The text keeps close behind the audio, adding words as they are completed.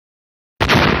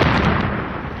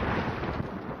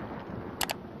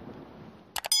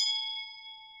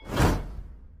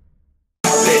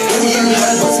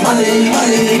money.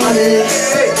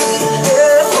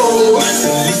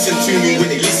 Listen to me when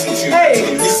they listen to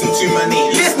me. Listen to my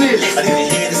name. Listen. I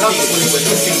didn't hear the song when they were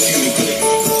listening to me.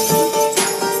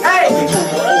 I can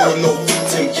hold my own, no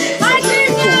victim. I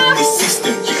can control this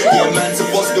system. Yeah, man's a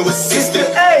boss, no assistant.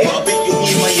 But I bet you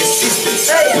need my assistance.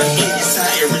 Man ain't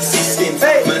decided resisting.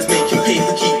 Man's making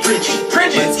paper, keep bridging.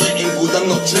 Man's eating good, I'm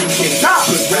not drinking.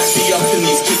 Cause rats be up in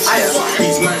these kitchens.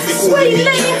 These man's be calling me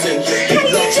captain.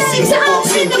 KD James up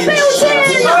in the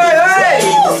building.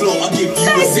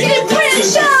 Let's give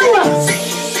pressure.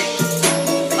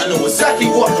 I know exactly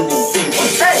what the rule thing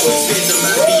was. Said the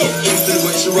man being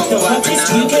influential up by the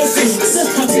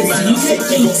man I'm sick,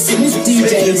 you got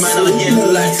symptoms. Man I hear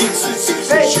like Simpsons.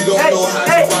 You don't know how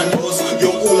to run us.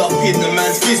 You're all up in the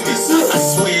man's business. I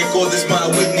swear God is my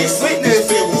witness. This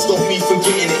fear won't stop me from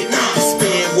getting it.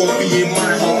 Despair won't be in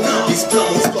my heart. This plan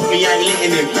won't stop me, I ain't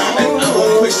letting him. And I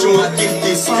won't question my gift.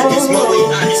 This it's my way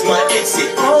out, it's my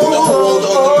exit. Put a hold on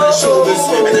the man's shoulders,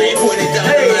 and I ain't putting it down,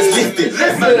 the man's lifted.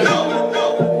 Man,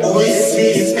 all you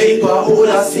see is paper, all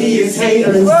I see is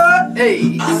haters.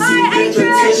 Hey, I see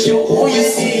reputation, all you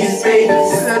see is haters.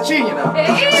 this is a tune, you know.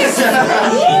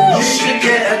 You should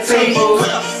get a table.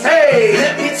 Hey,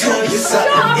 Let me tell you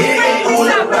something. It ain't all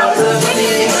about the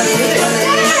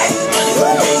money.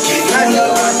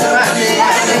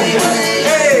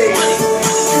 hey,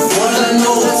 You wanna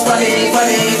know what's funny?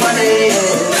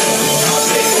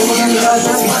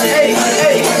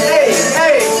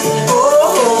 hey.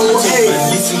 Oh, hey.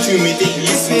 Listen to me, they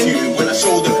listen to me. When I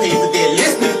show them paper, they're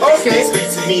listening. Okay. They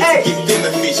expecting me to give them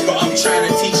a fish, but I'm trying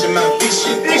to teach them I'm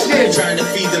fishing. I'm trying to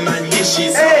feed them man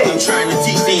dishes. I'm trying to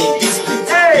teach they ain't disciplined.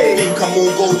 They think I'm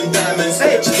all gold and diamonds,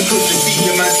 just because they see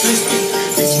your man's listening.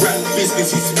 This rap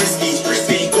business is risky.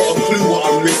 They ain't got a clue what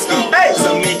I'm risking. Cause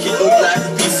I make it look like a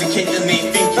piece of cake and they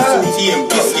think it's salty and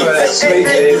biscuit.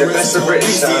 The best of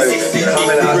British show.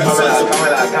 Coming out.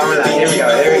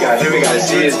 Here we go.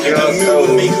 She is just so.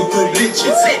 Make a good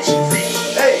bitches.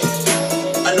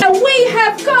 And we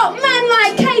have got man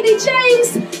like KD James,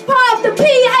 part of the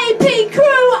PAP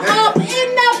crew, up in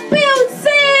the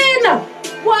building.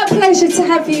 What a pleasure to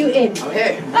have you in. I'm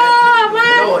here. Oh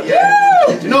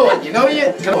man. You know what? You know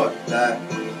what?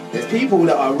 There's people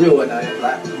that are real and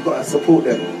like you've got to support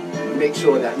them. Make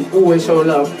sure that you always show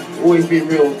love, always be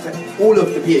real to all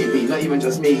of the PAP, not even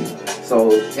just me. So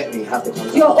get me, have the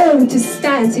contact. You're all just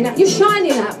standing out. You're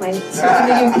shining out, mate, in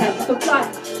the UK. But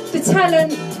like the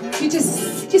talent,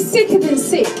 you're sicker than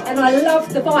sick, and I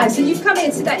love the vibes. And you've come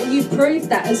here today and you've proved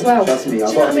that as well. Trust me, I've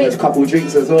Do you know got what I mean? a couple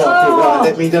drinks as well. Oh.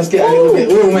 Let me just get a little bit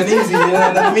warm and easy, you know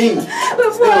what I mean?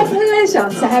 But what a pleasure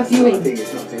to have you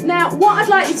in. Now, what I'd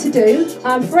like you to do,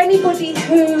 for anybody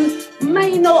who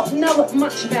may not know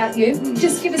much about you,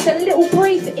 just give us a little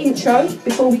brief intro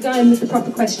before we go in with the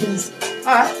proper questions.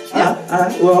 Alright,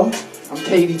 well, I'm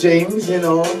KD James, you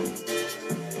know,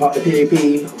 part of the PAP,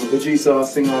 I'm a producer,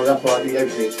 singer, rapper, I do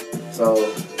everything. So,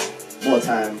 more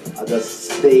time, I just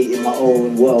stay in my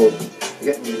own world, you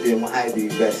get me, doing what I do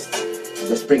best. I'm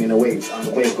just bringing the waves, I'm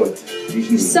the wave god.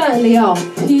 You certainly are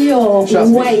pure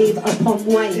wave upon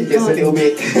wave. It gets a little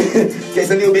bit,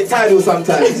 gets a little bit tidal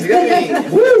sometimes, you get me?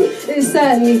 Woo! It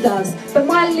certainly does. But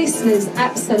my listeners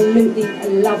absolutely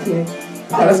love you.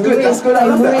 Oh, that's good, that's good. I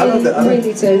love that, I love that.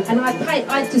 Really do. And I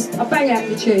bang out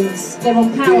your tunes. They're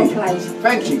on Power Play.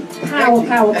 Thank you. Power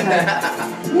Play.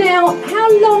 Now,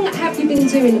 how long have you been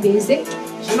doing music?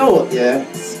 You know what, yeah?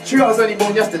 True, I was only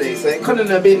born yesterday, so it couldn't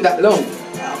have been that long.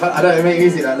 I don't make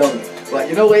music that long. But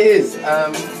you know what it is?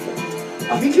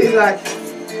 I think it's like,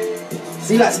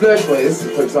 see like Splurge Boys,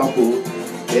 for example,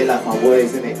 they're like my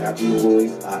boys, innit? Like we were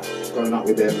always like growing up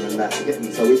with them and that, you get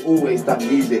me? So we've always done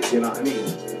music, you know what I mean?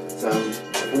 So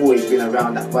I've always been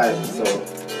around that vibe, so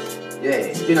yeah,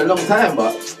 it's been a long time,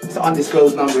 but it's an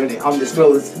undisclosed number, innit?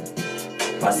 Undisclosed.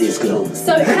 Undisclosed.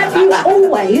 So have you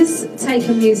always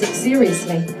taken music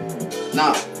seriously?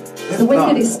 Nah. So when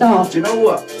did it start? Do you know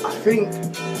what? I think,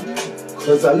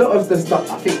 because a lot of the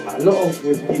stuff, I think a lot of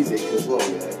with music as well,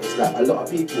 yeah, it's like a lot of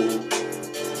people,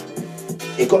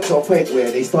 it got to a point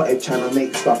where they started trying to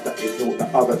make stuff that they thought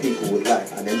that other people would like,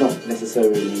 and they're not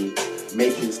necessarily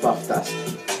making stuff that's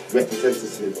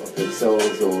representative of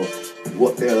themselves or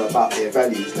what they're about, their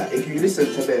values. Like if you listen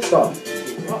to their stuff, you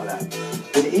think, oh,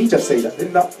 like, didn't he just say that?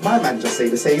 Didn't my man just say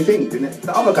the same thing? Didn't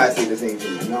the other guy say the same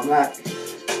thing? And I'm like,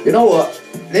 you know what?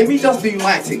 Let me just do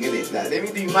my thing, innit? Like, let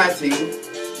me do my thing.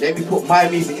 Let me put my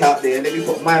music out there. Let me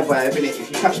put my vibe in it. If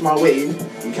you catch my wave,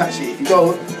 you catch it. If you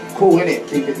don't, cool, innit?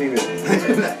 Keep it moving.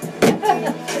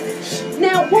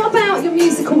 Now, what about your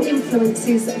musical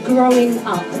influences growing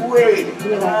up? Wait.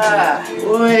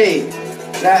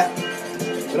 Like,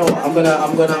 You know what? I'm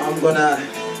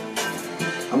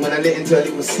gonna let into a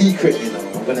little secret. You know,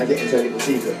 I'm gonna get into a little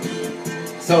secret.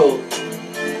 So,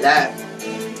 that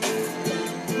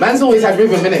man's always had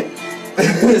rhythm, innit?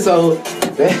 So,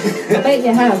 I bet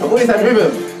you have. I've always had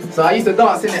rhythm. So I used to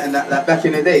dance in it and that, like back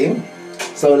in the day.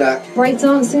 So like break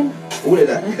dancing. All of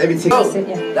that, everything.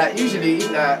 Yeah. Usually,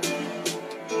 I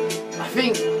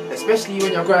think, especially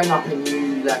when you're growing up and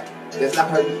you there's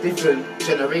like a different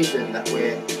generation that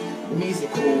where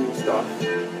musical stuff,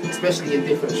 especially in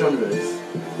different genres,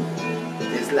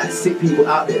 there's like sick people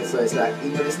out there. So it's like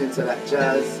even listening to like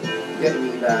jazz, you get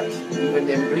me, even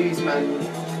them blues man,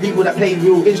 people that play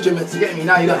real instruments, you get me.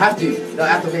 Now you don't have to. You don't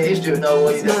have to play an instrument. No,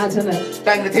 you just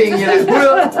bang the thing. You're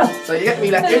like, so you get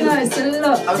me, like. It's a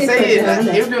lot. I'm saying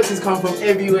influences come from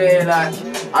everywhere.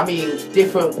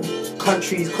 Different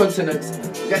countries, continents.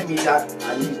 You get me,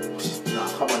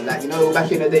 come on,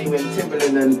 back in the day when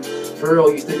Timbaland and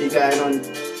Pharrell used to be going on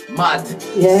mad,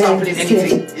 sampling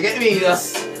anything. You get me?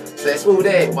 So it's all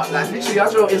there. But literally, I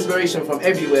draw inspiration from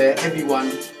everywhere.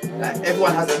 Everyone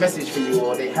has a message for you,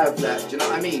 or they have that. Do you know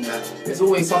what I mean? There's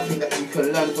always something that you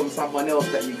can learn from someone else,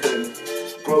 that you can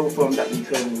grow from, that you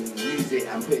can use it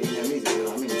and put it in your music. You know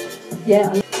what I mean?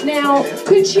 Yeah. Now,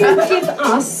 could you give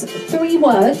us 3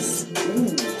 words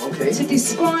to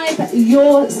describe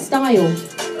your style?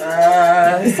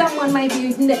 Someone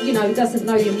maybe doesn't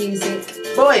know your music.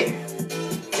 Boy,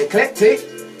 eclectic.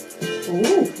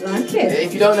 Ooh, like it.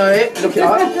 If you don't know it, look it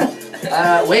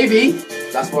up. Wavy,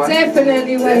 that's one.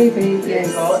 Definitely wavy,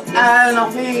 yes. And I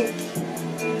think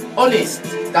honest.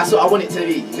 That's what I want it to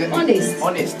be.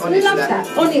 Honest. We love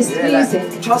that. Honest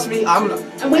music. Trust me,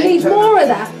 and we need more of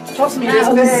that. Trust me,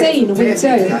 out of the scene, we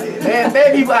do.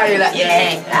 Bare people out here like,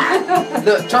 yeah.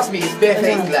 Look, trust me, it's bare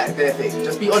fake, bare fake.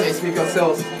 Just be honest with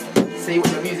yourselves. Say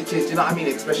what your music is. Do you know what I mean?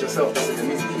 Express yourself. That's what the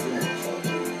music is.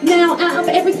 Now, out of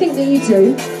everything that you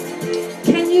do,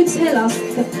 can you tell us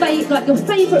your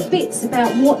favourite bits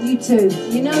about what you do?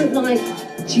 You know,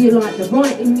 do you like the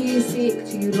writing music?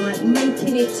 Do you like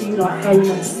making it? Do you like going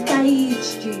on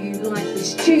stage? Do you like the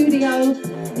studio?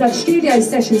 No, studio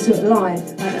sessions look live,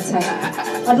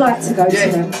 I'd like to go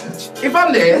to them. If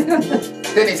I'm there,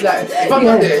 then it's like, if I'm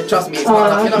not there, trust me, it's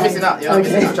not, you're not missing out. You're not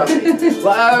missing out, trust me.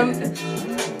 But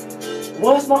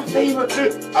what's my favourite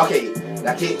bit? Okay,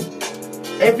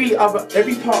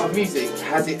 every part of music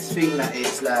has its thing that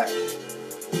it's like,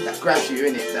 that grabs you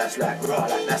in it. That's like, raw,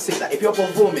 that's it. Like if you're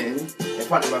performing in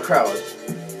front of a crowd,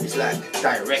 it's like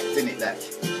direct, innit?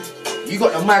 Like you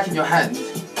got the mic in your hand,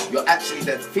 you're actually,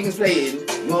 the thing's playing,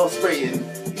 you're spraying,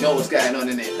 you know what's going on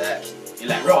in it. You're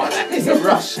like, raw, it's a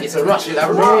rush. It's a rush. You're like,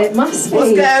 raw. Yeah, it must be.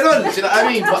 What's going on? Do you know what I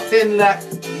mean? But then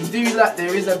you do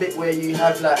there is a bit where you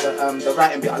have the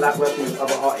writing bit. I like working with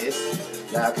other artists,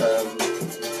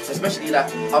 especially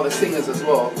other singers as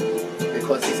well,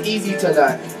 because it's easy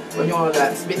to when you're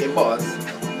spitting bars.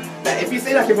 If you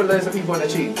say if loads of people on a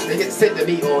tune, they get set the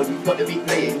beat or you've got the beat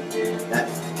playing,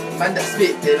 man that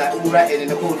spit, they're all writing in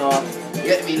the corner, you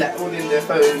get me, all in their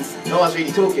phones, no one's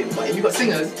really talking. But if you've got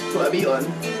singers, put a beat on,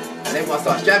 and everyone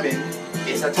starts jamming,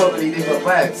 it's a totally different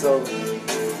vibe. So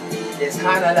it's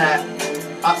kind of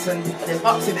there's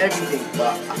ups in everything.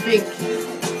 But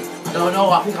I don't know,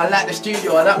 I think I like the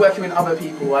studio, I like working with other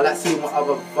people, I like seeing what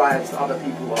other vibes other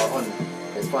people are on.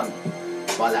 It's fun.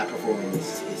 But I like performing,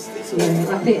 it's all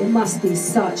I think it must be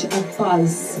such a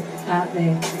buzz out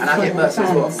there. And I get bursts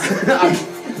as well.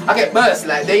 I get bursts,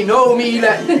 they know me, you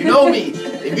know me.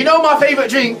 If you know my favourite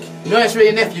drink, you know it's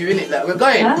really nephew, innit? We're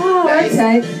going.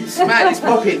 Okay. It's mad, it's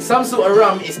popping. Some sort of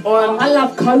rum, it's on. I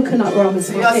love coconut rum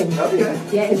as well. Okay.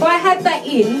 Yeah, if I had that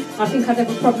in, I think I'd have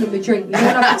a problem with drink. You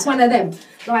know, it's one of them.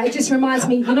 It just reminds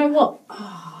me, you know what?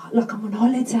 Like I'm on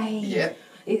holiday. Yeah.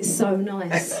 It's so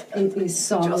nice. It is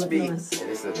so nice. I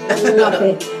love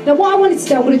it. Now what I wanted to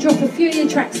do, I'm going to drop a few of your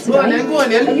tracks today. Go on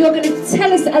then. And you're going to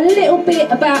tell us a little bit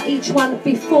about each one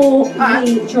before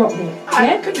we drop it.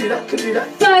 Yeah? Could do that.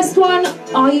 First one,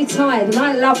 Are You Tired? And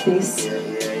I love this.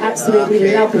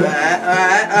 Absolutely love it.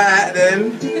 Alright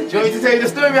then. Do you want me to tell you the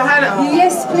story behind it?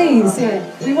 Yes, please. Yeah.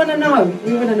 We want to know.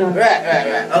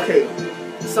 Right. Okay.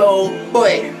 So,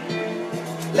 boy.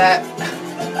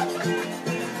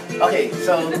 Okay,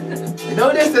 so,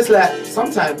 there's this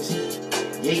sometimes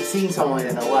you ain't seen someone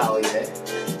in a while, yeah?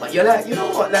 But you're you know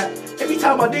what, every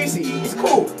time I do see you, it's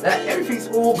cool. Everything's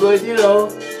all good, you know?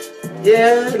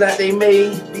 Yeah, they may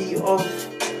be of,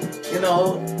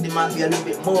 there might be a little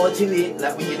bit more to it,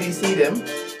 when you do see them.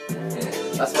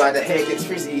 That's why the hair gets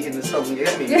frizzy in the song, you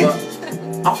get me? But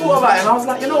I thought about it and I was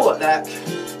like, you know what,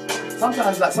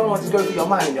 sometimes someone just go through your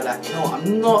mind and you're like, you know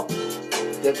what,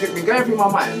 they've been going through my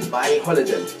mind, but I ain't hollered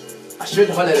them. I should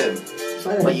holler them.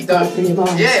 but you don't. Through your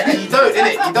mind. Yeah, and you don't,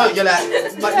 innit? You don't. You're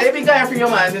like, but they've been going through your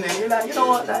mind, innit? You're like, you know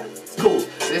what? That's cool.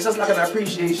 So it's just like an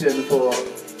appreciation for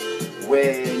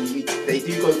when they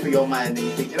do go through your mind and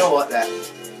you think, you know what? That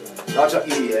large up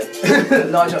you, yeah.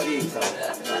 Large up you. So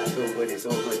it's all good. It's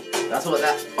all good. That's what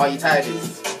that Are You Tired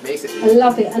is, basically. I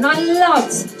love it, and I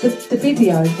loved the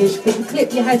video, the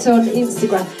clip you had on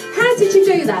Instagram. How did you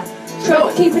do that?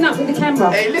 Keeping up with the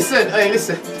camera. Hey, listen.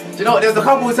 Do you know what? There was a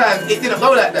couple of times it didn't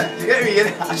go like that. You get me?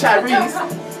 I tried to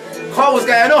breathe. Car was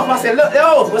going off. I said, look,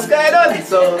 yo, what's going on?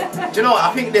 So, do you know what?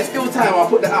 I think there's still time I'll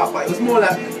put that out, but it was more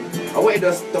like I wanted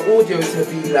the audio to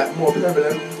be like more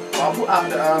prevalent. But I'll put out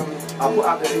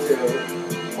the video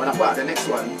when I put out the next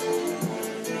one.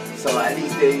 So at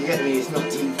least you get me, it's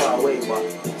not too far away, but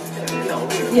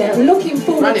yeah, looking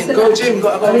forward running, to go that. gym,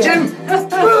 gotta go gym.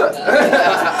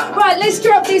 Right, let's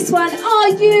drop this one. Are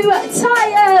you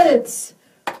tired?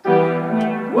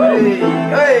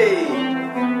 Hey.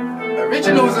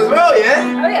 Originals as well, yeah?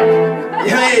 Oh yeah.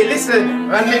 Yeah, hey,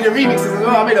 listen, I made the remixes as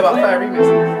well. I made about 5 remixes.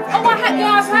 Oh,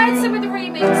 I've heard some of the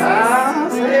remixes.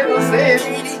 Say it.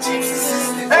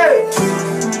 Hey!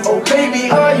 Oh, baby,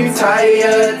 are you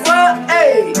tired? What?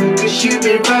 Hey! Cause you've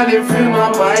been running through my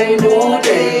mind all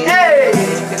day. Hey!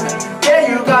 Yeah,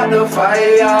 you got the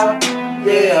fire.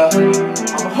 Yeah.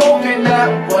 I'm hoping that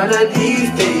one of these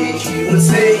days you will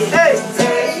say, hey,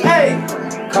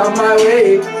 come my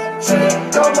way.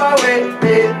 Come my way,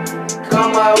 hey.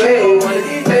 Come my way. One of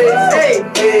these days,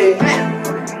 hey.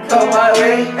 Come my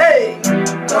way, hey.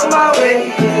 Come my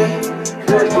way,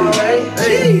 come my way,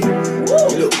 hey.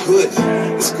 You look good.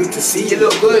 It's good to see You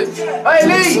look good. Hey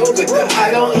Lee, So good that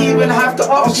I don't even have to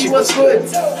ask you what's good.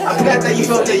 I'm glad that you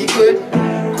felt that you could.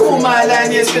 Cool my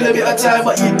line, yeah, still a bit of time,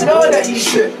 but you know that you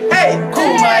should. Hey,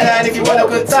 cool my line if you want a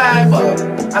good time, but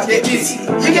I get busy,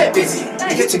 you get busy.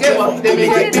 We get together, then we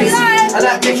get busy. I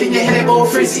like making your hair go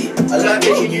frizzy. I like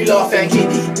making you laugh and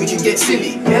giddy. We can get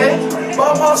silly, yeah?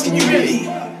 But I'm asking you really,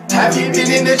 have you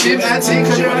been in the gym and ting?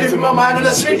 Cause you're running through my mind on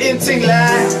a sprinting ting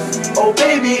like, oh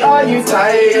baby, are you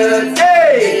tired?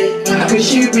 Hey!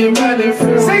 Cause you've been running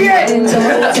through Sing it!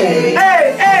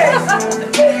 Hey!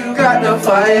 You got the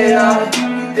fire.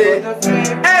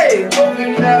 Hey!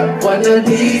 Hoping that one of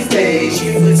these days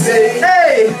you would say,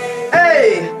 hey!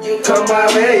 Come my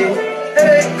way.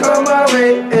 Hey, come my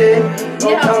way. Hey,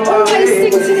 Yeah, come my always way.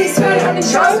 stick to this one on the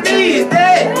show. Trust me,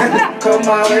 hey! Come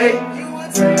my way.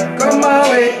 Come my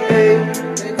way, hey.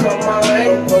 Come my way.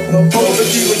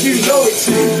 Overdue, you know it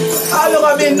too. How long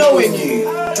I've been knowing you?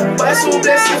 But it's all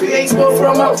blessed if we ain't spoke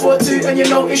from up for 2 and you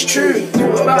know it's true.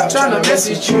 Thought about trying to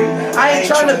message you. I ain't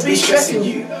trying to be stressing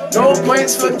you. No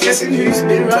points for guessing who's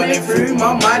been running through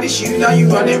my mind. It's you, now you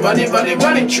running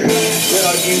true. Where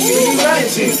are you really running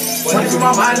to? Running through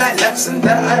my mind like laps and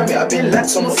that. I've been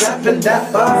laps on what's happened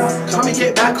that bar. Come and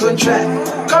get back on track.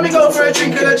 Come and go for a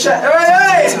drink and a chat.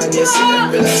 Hey!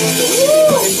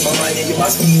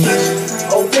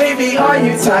 Oh baby, are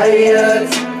you tired?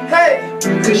 Hey!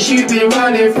 Cause you've been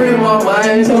running through my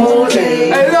mind all day.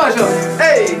 Hey, Naja,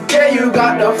 hey, yeah, you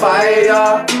got the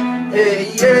fire.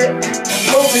 Hey, yeah.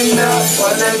 Hoping that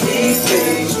one of these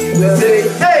days you will say,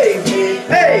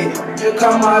 hey, you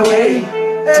come my way.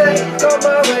 Hey, come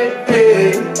my way.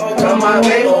 Hey, come my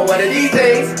way. Oh, one of these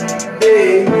days.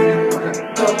 Hey,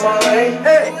 come my way.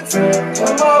 Hey,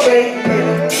 come my way.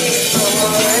 Come my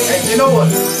way. Hey, you know what?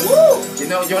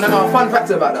 You wanna know a fun fact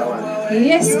about that one?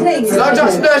 Yes, please. So I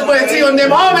just splurged my tea on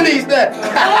them harmonies there. Oh,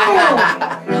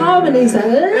 harmonies are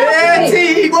Yeah, lovely.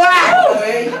 tea, boy.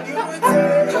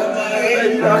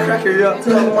 I'll crack you up. I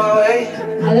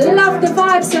love the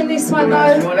vibes on this one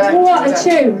though. What a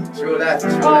tune. It's real life.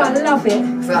 Oh, I love it.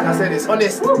 So like I said, it's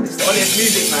honest. It's honest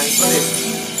music, man. It's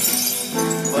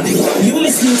honest. You're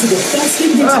listening to the Best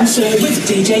in Britain show with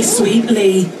DJ Sweet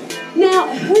Lee. Now,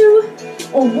 who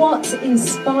or what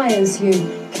inspires you,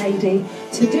 KD,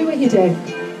 to do what you do?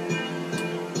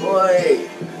 Boy,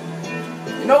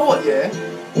 you know what? Yeah,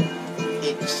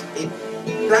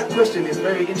 that question is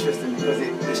very interesting because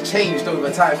it's changed over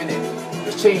time, innit?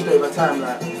 It's changed over time.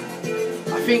 Like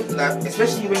I think, like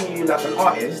especially when you like an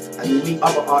artist and you meet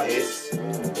other artists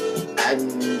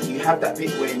and you have that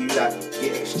bit where you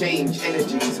exchange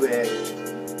energies where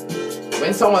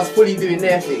when someone's fully doing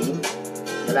their thing,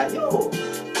 you're like, yo,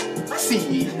 I see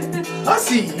you.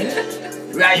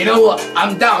 Right, you know what?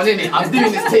 I'm down, innit? I'm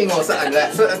doing this thing or something.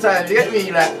 Like certain times, you get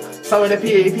me? Like some of the PAP,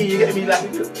 you get me? Like,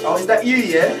 oh, is that you?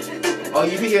 Yeah. Oh,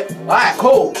 you think it? All right,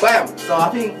 cool, bam. So I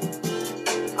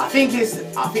think it's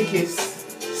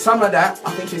some of that.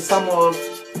 I think it's some of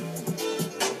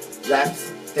that.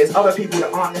 There's other people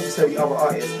that aren't necessarily other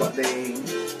artists, but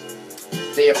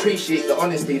they appreciate the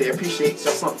honesty, they appreciate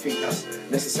just something that's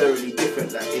necessarily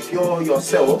different. Like if you're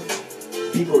yourself,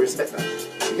 people respect that.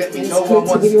 You get me? It's No good one to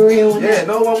wants, be real, innit? yeah,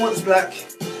 no one wants like,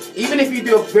 even if you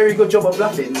do a very good job of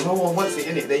bluffing, no one wants it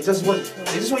in it. They just want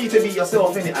you to be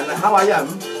yourself in it. And like, how I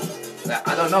am, like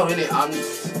I don't know in it. I'm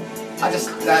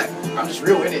just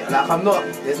real in it. Like I'm not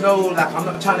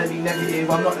trying to be negative.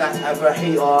 I'm not like ever a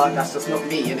hater. That's just not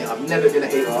me in it. I've never been a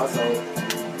hater. So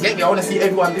get me. I want to see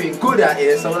everyone doing good out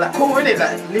here. So like cool in it.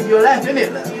 Like live your life in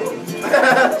it. Like,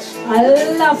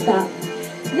 I love that.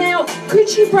 Now,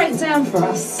 could you break down for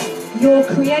us your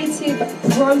creative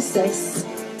process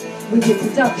with your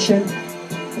production,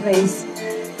 please?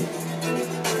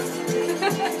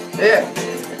 Yeah.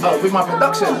 Oh, with my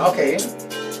production, okay.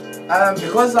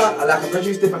 Because I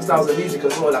produce different styles of music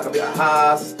as well, like a bit of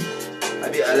house, a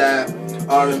bit of like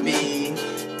R&B,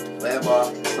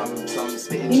 whatever, some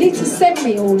spitting. You need to send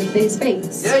me all of these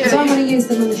beats. Yeah, because I want to use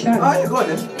them on the show. Oh yeah, go on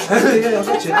then. Yeah, I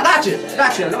got you. I got you.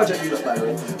 I got you by the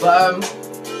way. But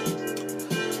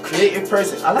creative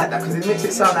process, I like that because it makes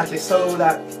it sound like it's so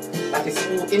like it's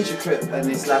all intricate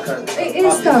and it's like a. It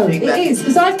is though. It is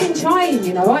because I've been trying.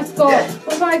 You know, I've got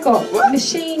what have I got? What?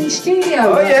 Machine Studio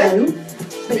Oh, at home.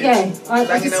 But yeah,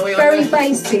 I just very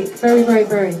basic, very. I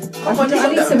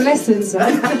need some lessons.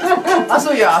 Man. I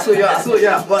saw you.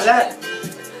 But that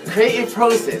creative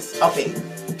process, okay,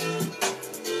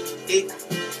 it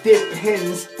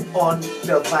depends on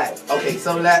the vibe. Okay,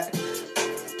 so like,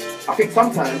 I think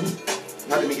sometimes,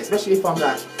 especially if I'm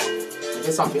like, if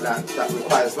it's something that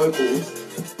requires vocals,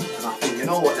 and I think, you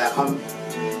know what, like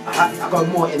I go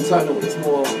more internal. It's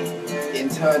more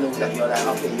internal that you're like,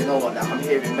 okay, you know what, like I'm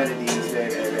hearing melodies,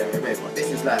 but this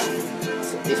is like,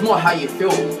 it's more how you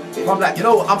feel. If I'm like, you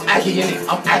know what, I'm aggy in it,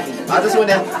 I just want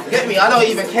to, get me, I don't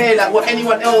even care like what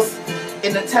anyone else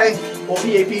in the tank or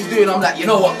PAP's doing. I'm like, you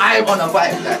know what, I'm on a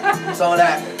vibe. Like, so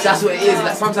like, that's what it is.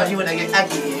 Like sometimes you want to get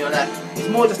aggy and you're like, it's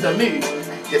more just a mood.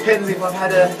 Depends if I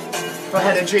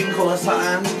had a drink or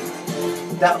something.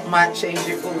 That might change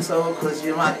it also, because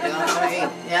you might, you know what I mean?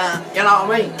 Yeah, you know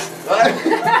what I mean?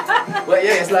 But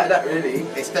yeah, it's like that really.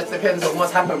 It just depends on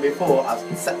what's happened before I've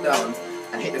sat down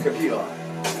and hit the computer.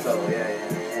 So yeah.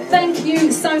 Thank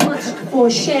you so much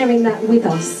for sharing that with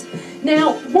us.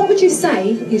 Now, what would you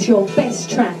say is your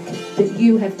best track that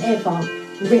you have ever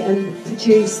written,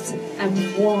 produced, and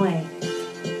why?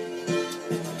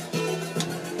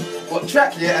 What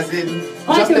track, yeah, as in just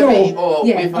Either the or. beat or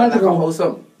Yeah, with like a either or. whole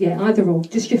song? Yeah, either or.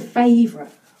 Just your favourite.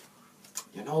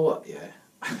 You know what, yeah.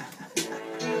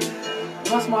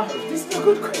 This is a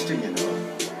good question, you know.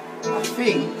 I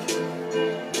think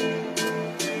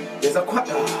there's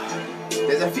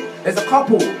a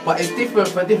couple, but it's different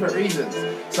for different reasons.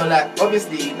 So like,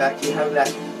 obviously, like you have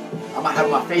like, I might have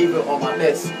my favourite or my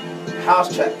best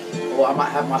house track, or I might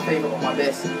have my favourite or my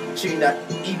best tune that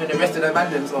even the rest of the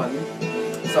randoms on.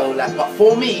 So like, but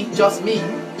for me, just me,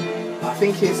 I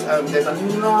think it's there's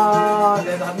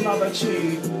another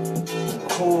tune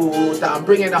called that I'm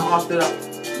bringing out after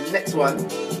the next one.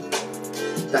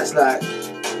 That's like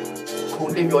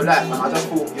called "Live Your Life," and I just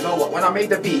thought, you know what? When I made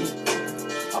the beat,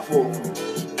 I thought,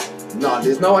 no,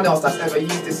 there's no one else that's ever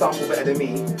used this sample better than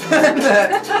me.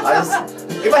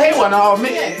 If I hear one, I'll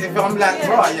admit it. If I'm like,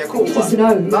 right, yeah, cool. Just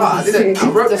know. Nah, I didn't. I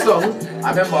wrote the song. I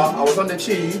remember I was on the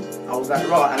tube. I was like,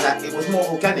 right, and like it was more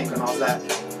organic, and I was like,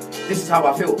 this is how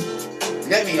I feel. You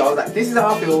get me? I was like, this is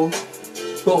how I feel.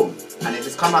 Boom, and it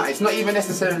just come out. It's not even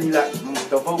necessarily like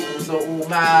the vocals are all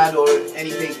mad or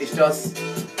anything. It's just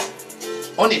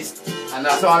honest, and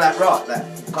that's all like, right, like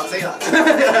can't say that.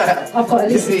 I've got to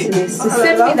listen to this. So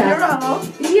send me Love that. you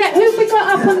around. Yeah, who have we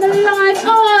got up on the line?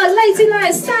 Oh, Lady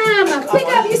Light Sam. Pick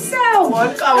up yourself. Come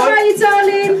on. How are you,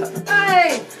 darling?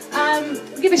 Hey.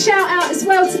 Give a shout out as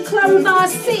well to Clover,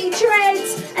 City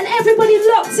Dreads, and everybody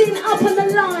locked in up on the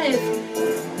live.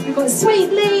 We've got Sweet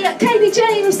Lee, Katie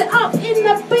James up in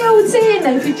the building.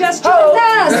 If you just joined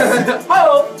us.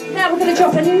 Now we're going to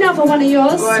drop another one of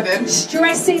yours. Go ahead then.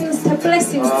 Stressings to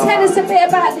Blessings. Tell us a bit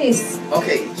about this.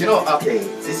 Okay, do you know? Okay,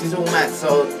 this is all mad.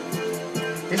 So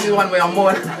this is one where I'm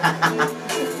more.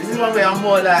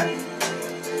 Like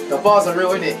the bars are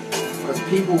real in it. Because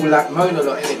people will like moan a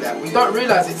lot in it. Like, we don't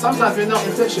realise it. Sometimes we're not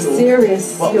intentional.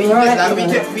 Serious. But You're right,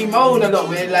 we moan a lot.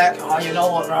 We're like, oh, you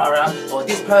know what, rah, or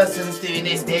this person's doing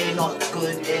this, they're not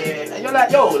good. Yeah. And you're like,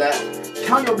 yo, like,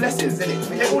 count your blessings, innit?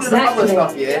 Forget all of the other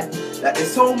stuff, yeah? Like,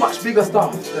 there's so much bigger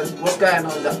stuff than what's going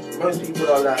on that most people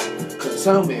are like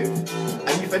concerned with.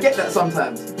 And you forget that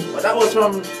sometimes. But that was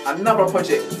from another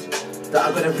project that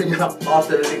I'm gonna bring up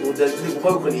after the little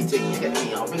vocally thing. You get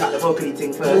me? I'll bring out the vocally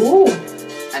thing first. Ooh.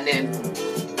 And then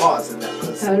bars and that,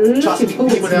 because I'm trust me, looking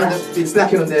forward people to that that. have been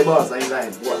slacking on their bars, I ain't lying.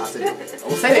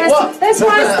 Say it, what? That's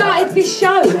why I started this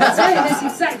show. That's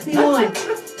exactly why.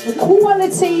 The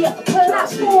quality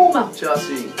platform. Trust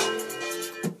me.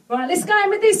 Right, let's go in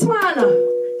with this one.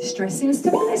 Stressings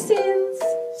to blessings.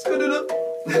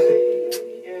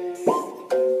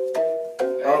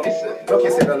 Rocky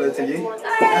said hello to you.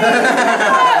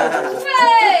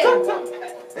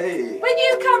 Hey! When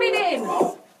you coming in?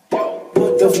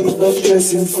 What the fuck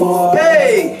stressing for?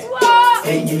 Hey! What?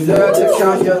 And you learn to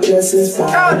count your blessings by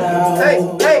now. Hey!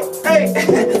 What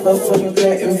the fuck you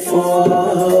getting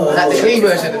for? That's the clean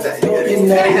version of that. You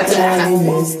know the time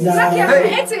is now.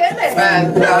 It's it, isn't it?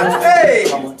 Man down. Hey!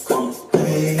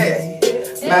 Hey!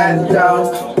 Man down.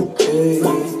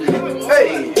 Hey!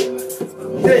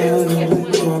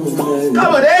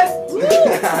 Come on then!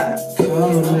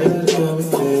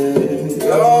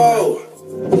 Yo!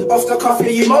 Off the cuff, yeah,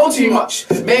 you moan too much.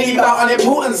 Mainly about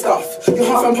unimportant stuff. You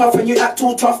huff and puff and you act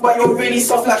all tough, but you're really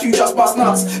soft like you just bust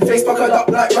nuts. Face buckled up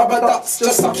like rubber ducks.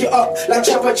 Just suck it up like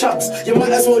chopper chops. You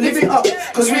might as well live it up,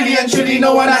 cause really and truly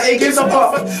no one out here gives a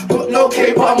fuck. Got no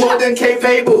K, but I'm more than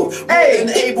capable. Hey, and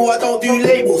able, I don't do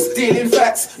labels. Dealing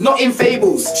facts, not in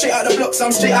fables. Straight out the blocks,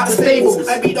 I'm straight out the stables.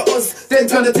 I beat the odds, then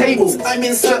turn the tables. I'm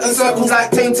in certain circles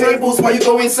like tables. Why you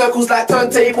go in circles like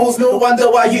turntables? No wonder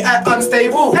why you act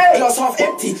unstable. Hey, glass half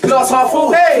empty, glass half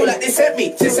full. Hey, feel like they sent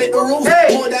me, this ain't the rules.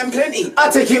 Hey, more than plenty, I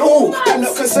take it all. I'm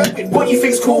not concerned with what you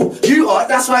think's cool. You are,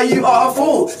 that's why you are a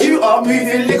fool. You are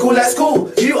moving little at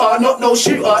school. You are not no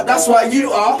shooter, that's why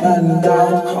you are. Man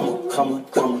down, come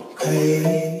on,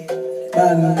 hey.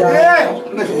 Man down, Yeah.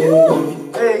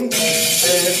 Hey.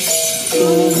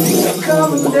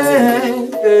 Come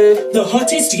down. The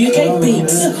hottest UK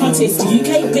beats. The hottest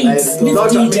UK beats with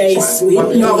DJ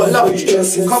Sweet. No, but love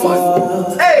you. Come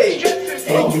on. Hey.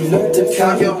 and you learn to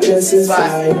count your blessings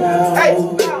by now. Hey.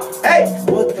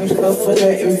 What the fuck for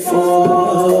getting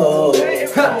for?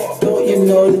 Don't you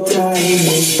know the time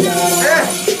is now?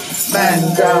 Man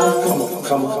down,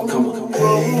 come on,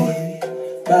 hey.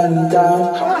 Man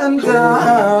down,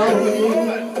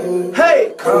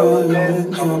 Hey, come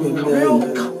on,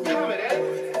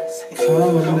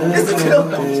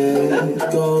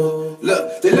 go.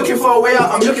 Look, they're looking for a way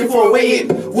out, I'm looking for a way in.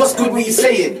 What's good what you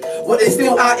saying? What they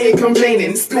still out here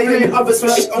complaining? Still blaming others for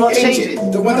shit not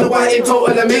changing. The wonder why in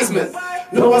total amazement.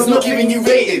 No one's not giving you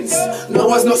ratings. No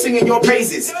one's not singing your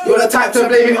praises. You're the type to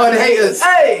blame it on haters.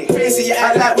 Hey, face you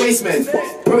act like wastemen.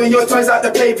 Throwing your toys out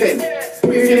the playpen.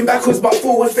 Moving backwards but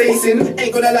forward facing.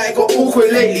 Ain't gonna lie, got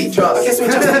awkward lately. I guess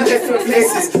we're just in different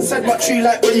places. Sad but true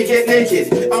like when you get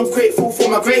naked. I'm grateful for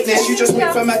my greatness. You just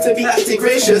wait for man to be acting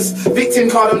gracious. Victim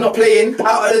card, I'm not playing.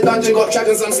 Out of the dungeon, got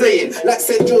dragons I'm slaying. Like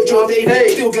said George all day,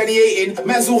 still gladiating.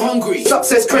 Man's all hungry.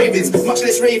 Success cravings, much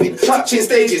less raving. Touching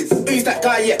stages. Who's that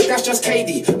guy? Yeah, that's just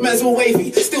KD. Man's all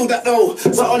wavy, still that though.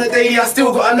 But on a daily, I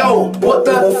still gotta know what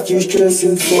the fuck you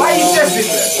stressing for? Why are you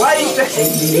stressing? Why are you stressing?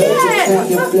 Count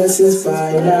your blessings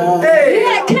by now. Hey.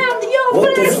 Yeah, count your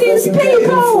blessings,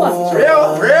 people.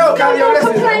 Real, count your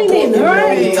blessings. Complaining,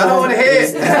 alright? I don't wanna hear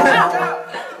it.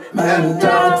 Man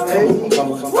down,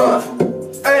 come on.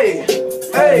 Hey,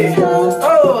 oh.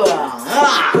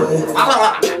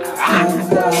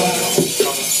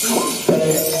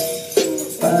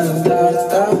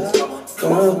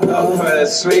 I'll put it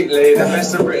sweetly, the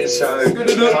best of British show.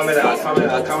 Coming out.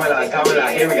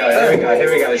 Here we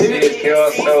go. Cheers,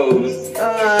 pure souls.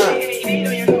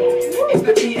 It's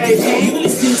the PAP. You're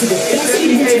listening to the best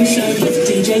evening show with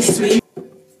DJ Sweet.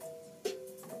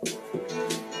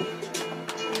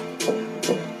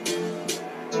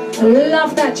 I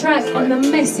love that track, and the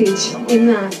message in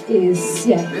that is,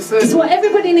 it's what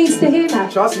everybody needs to hear,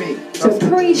 that. Trust me. To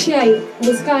appreciate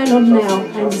what's going on now,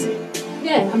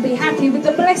 and be happy with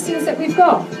the blessings that we've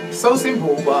got. So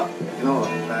simple, but you know,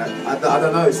 I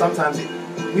don't know. Sometimes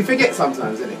we forget.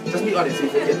 Sometimes, innit? Just be honest, we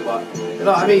forget. But you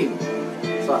know what I mean.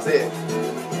 So that's it.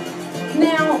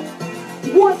 Now,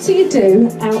 what do you do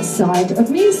outside of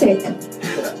music?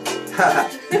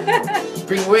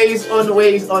 Bring waves on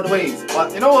waves on waves.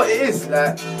 But you know what it is?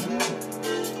 Like,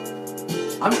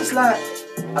 I'm just like,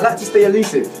 I like to stay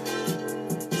elusive,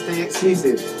 stay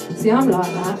exclusive. See, I'm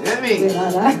like that. You know what I mean?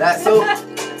 Like that. Like, so,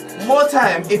 more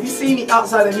time, if you see me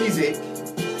outside of music,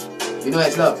 you know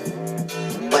it's love.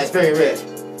 But it's very rare.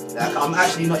 Like, I'm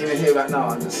actually not even here right now.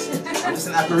 I'm just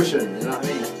an apparition. You know what I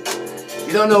mean?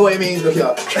 You don't know what it means, look it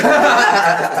up.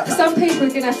 Some people are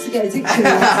going to have to get addicted to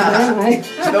that, don't they?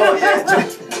 You know what?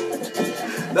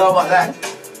 Yeah. No, but like,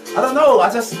 I don't know. I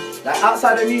just, like,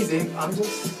 outside of music, I'm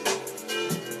just,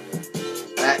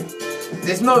 like,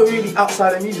 there's no really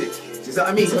outside of music. Do you know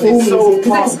what I mean? Because it's so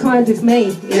because that's kind of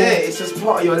me. Yeah, it's just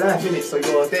part of your life, innit? So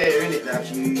you're there, innit? Like,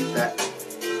 you, like,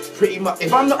 pretty much,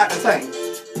 if I'm not at the tank,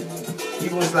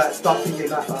 people was like start thinking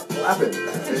like, what happened?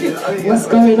 Like, you know what I mean? What's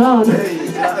going on? Hey,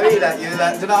 you know what I mean? Like, you're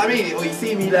like, do you know what I mean? Or you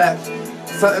see me like,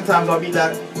 certain times I'll be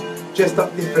like dressed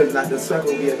up different, like the swag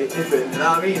will be a bit different, you know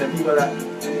what I mean? And people are like,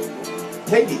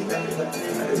 Katie, like,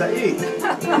 is that you?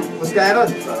 What's going on?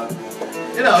 So,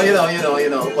 you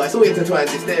know, but it's all intertwined,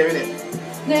 it's there, isn't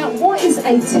it? Now, what is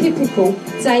a typical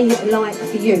day like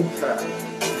for you?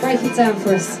 Break it down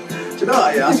for us. Do you know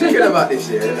what, yeah, I was thinking about this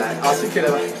year, like, I was thinking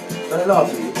about, don't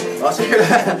laugh you, I was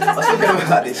thinking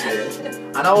about this year,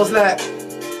 and I was like,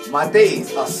 my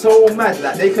days are so mad,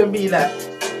 like, they can be like,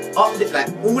 up there, like,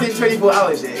 all in 24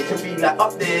 hours, yeah, it can be like,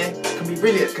 up there, can be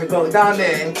brilliant, can go down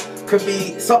there, could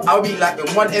be, so I'll be like in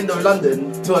one end of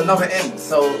London to another end,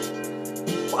 so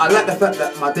I like the fact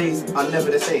that my days are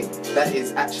never the same. That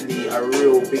is actually a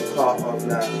real big part of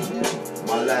like,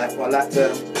 my life. I like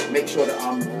to make sure that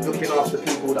I'm looking after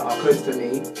people that are close to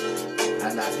me,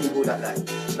 and like people that like,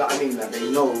 you know what I mean, like they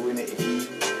know, innit,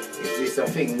 if it's a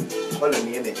thing, follow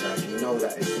me, innit, like you know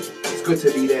that it's good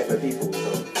to be there for people,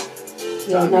 so.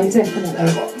 Yeah, no, definitely.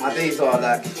 Like, but my days are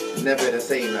like never the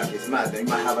same, like it's mad. They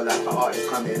might have a, like an artist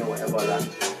come in or whatever, like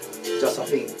just I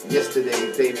think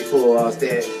yesterday, day before, I was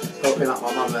there helping out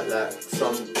my mum at like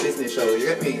some business show, you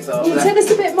get me? So Yeah, like, tell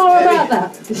us a bit more about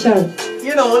that, the show.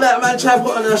 you know, like man try to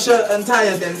put on a shirt and tie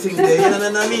and them thing there, you know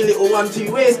what I mean, little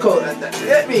 1-2 waistcoat and that, you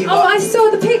get me? Oh, I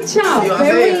saw the picture. what I'm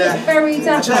Very, saying, like, very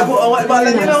dapper. I try to put on what, but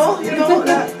like, Very you know,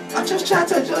 nice. like, I just try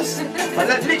to just, but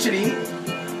like literally,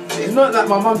 it's not like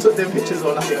my mum took them pictures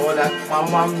or nothing, or like my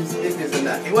mum's business and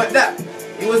that. It weren't that.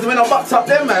 It was when I bucked up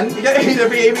them, man. You get me? The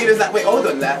VAB was like, wait, hold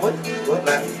on, like, what,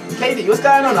 like, Katie, what's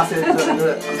going on? I said,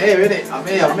 look, I'm here, innit? I'm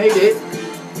here, I've made it.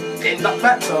 Ain't knocked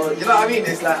back, so, you know what I mean?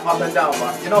 It's like up and down,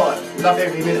 but you know what? Love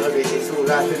every minute of it. It's all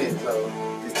life, innit? So,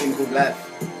 this thing called life.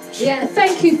 Yeah,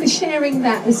 thank you for sharing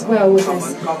that as well with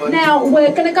us. Come on. Now,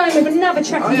 we're going to go in with another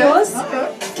track of yours.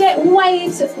 Get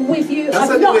Waves With You. That's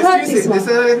I've a not little heard this exclusive. one. It's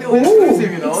a little Ooh,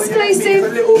 exclusive, you know.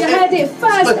 exclusive. You heard it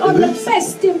first on the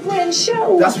Best in Britain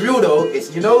show. That's real though.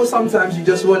 It's, you know, sometimes you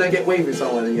just want to get waved with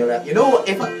someone and you're like, you know what,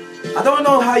 if I don't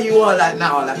know how you are like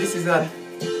now, like this is a,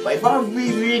 but if I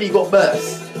really got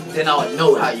burst, then I would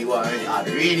know how you are, and I'd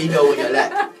really know what you're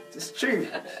like. It's true.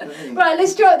 Right,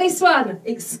 let's drop this one.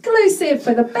 Exclusive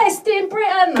for the Best in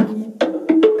Britain.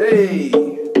 Hey,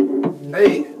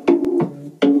 hey,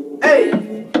 hey.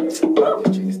 Oh,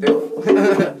 this tune still.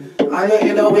 I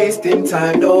ain't no wasting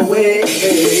time, no way.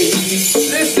 Hey.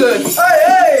 Listen,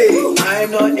 hey,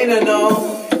 I'm not in a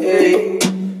no. Hey,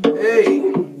 hey.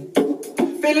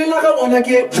 Feeling like I wanna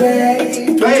get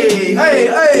paid. Hey, hey,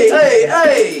 hey, hey,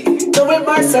 hey. Though it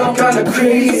might sound kinda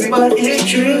crazy, but it's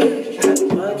true.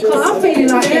 Oh, I'm feeling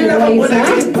like getting waves now.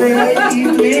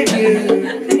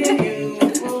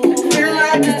 Feel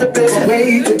like it's the best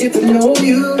way to get to know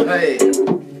you. Hey.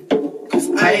 Cause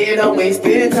I ain't no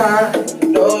wasting time.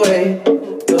 No way,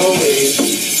 no way.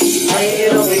 I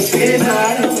ain't no wasting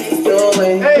time. No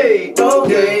way, hey, no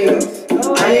days.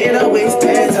 I ain't no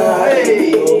wasting time.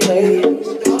 Hey, no way.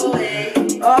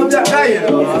 I'm that guy, you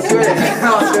know. I swear, I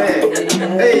swear.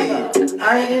 Hey, I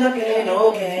ain't no getting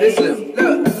okay. Listen,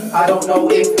 look. I don't know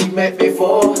if we met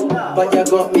before, but you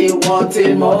got me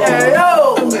wanting more. Hey,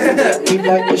 yo! We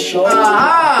like the show,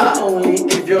 only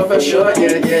if you're for sure,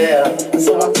 yeah, yeah.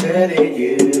 So I'm telling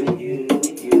you,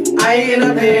 I ain't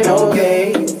gonna play no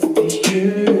games, it's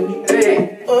true.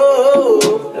 Hey,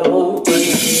 oh, no.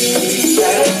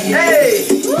 Hey!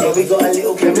 Yeah, we got a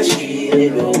little chemistry, and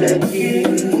it will let you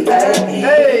and me.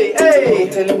 Hey, hey!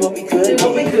 Tell them what we could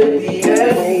be,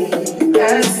 hey,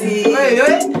 and see. Hey,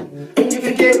 hey!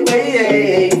 Get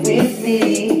way with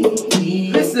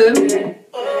me. Listen,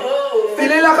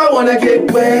 feeling like I wanna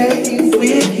get way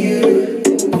with you.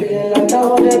 Feeling like I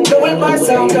wanna. Know it might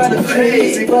sound kinda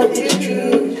crazy, but it's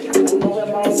true.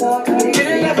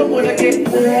 Feeling like I wanna get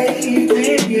way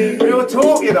with you. Real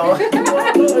talk, you know.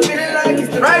 Feeling like it's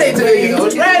Friday today, you know.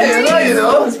 It's Friday, you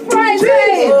know. It's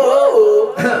Friday.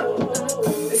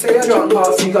 They say I drunk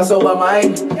past you got sober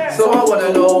mind, so I wanna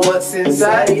know what's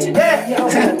inside.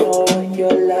 Yeah.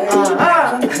 Your life.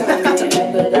 I'm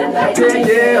telling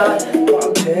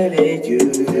you,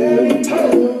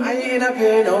 I ain't up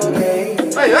here no game.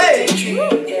 Hey, hey,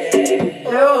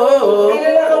 yo,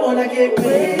 feeling like I wanna get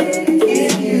paid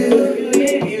with you.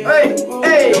 Hey,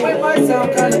 hey, it might sound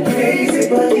kinda crazy,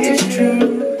 but it's true.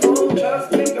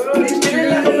 Feeling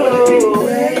like I wanna get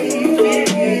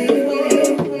paid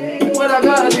with you. What I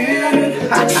gotta do?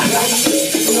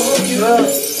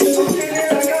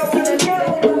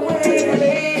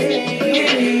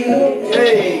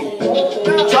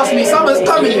 Trust me, summer's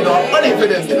coming, you you know, I'm on it for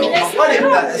them, you know. I'm on it,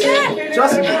 like,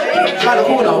 trust me. Trying to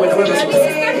hold on when the weather's This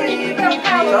is definitely the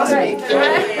power trust me. break,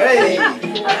 right? Hey.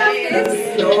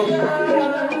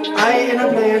 I ain't a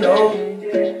player, no.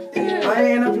 I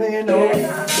ain't a player, no.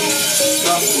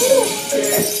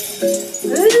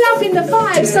 Loving the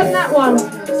vibes on that one.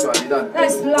 That's what you done.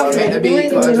 That's lovely. Make the beat, Really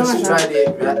gotta do just like try that. it.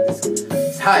 Right?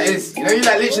 It's how it is. You know, you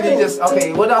like literally just,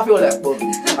 okay, what do I feel like? Boom. I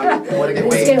wanna get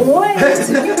Let's waved. get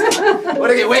waved.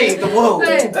 Wanna get waved, the whoa.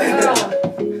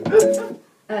 Oh.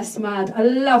 That's mad. I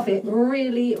love it.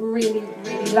 Really, really,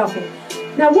 really love it.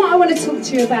 Now, what I want to talk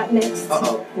to you about next is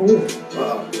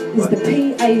the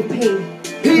PAP.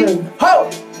 crew. Ho!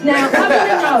 Now,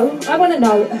 I want to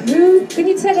know who. Can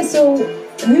you tell us all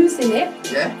who's in it?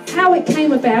 Yeah. How it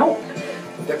came about?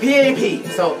 The PAP.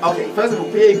 So, okay, first of all,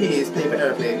 PAP is Paper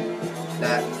Airplane.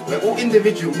 We're all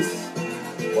individuals,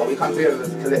 but we come together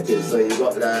as a collective. So you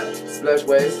got Splurge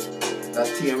Boys,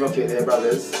 that's T and Rocket, they're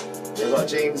brothers. You got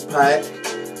James Pike,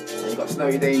 and you got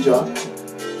Snowy Danger.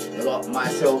 You got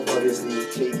myself, obviously,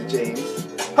 KD James.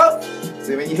 Ho!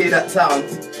 So when you hear that sound,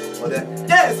 or the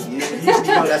yes, you usually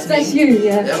know that's me. That's you,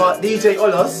 yeah. You got DJ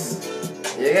Olos.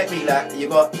 You get me? Like you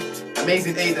got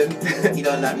Amazing Aiden. You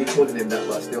don't like me calling him that,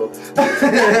 but still,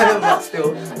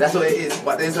 that's what it is.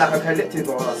 But there's like a collective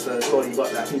of us as well. You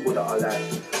got like people that are like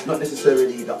not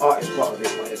necessarily the artist part of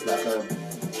it, but it's like a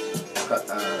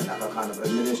kind of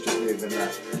administrative and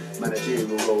like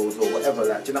managerial roles or whatever.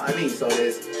 Like, do you know what I mean? So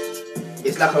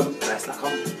it's like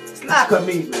a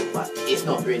movement, but it's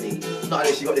not really. Not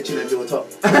unless you got the chin and bill top.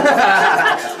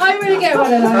 I'm gonna get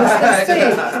one of those.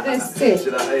 That's it. Do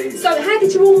you know what I mean? So, how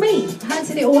did you all meet? How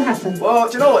did it all happen? Well,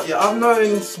 do you know what? Yeah, I've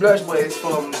known Splurge Boys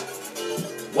from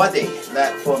one day,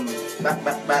 like from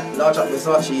back, large up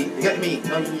Versace. You get me?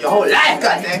 Known your whole life,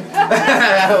 goddamn.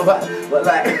 but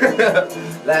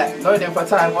like knowing them for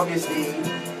time, obviously.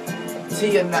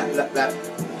 T and that,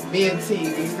 me and T,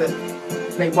 we used to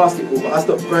play basketball, but I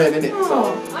stopped growing in it. Oh,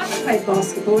 So I haven't played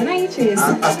basketball in ages.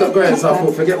 I stopped growing, so I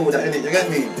thought, forget all that, innit? You get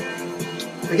me?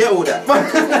 Forget all that.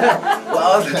 What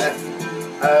else?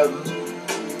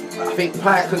 I think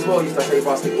Pike as well used to play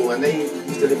basketball, and they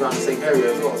used to live around the same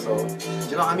area as well. So, do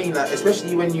you know what I mean? Like,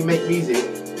 especially when you make music,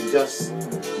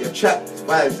 you're trapped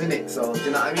vibes in it. So, do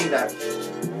you know what I mean? Like,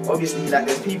 obviously, like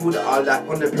there's people that are like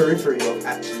on the periphery of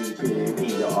actually PAP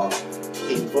that are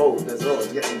involved as well.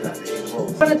 You get me? Like, they're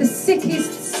involved. One of the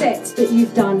sickest sets that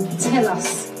you've done. Tell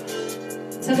us.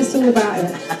 Tell us all about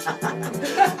it.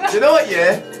 Do you know what?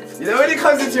 Yeah. You know when it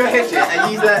comes into your head, yeah,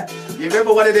 and you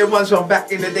remember one of them ones from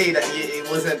back in the day that it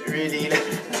wasn't really.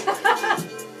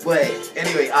 Wait.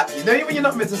 Anyway, you know when you're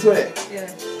not meant to swear. Yeah.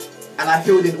 And I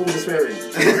filled in all the swearing.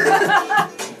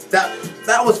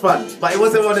 that was fun, but it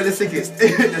wasn't one of the sickest.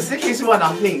 The sickest one,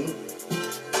 I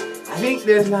think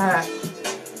there's like,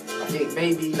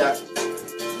 maybe like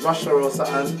Russia or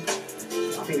something.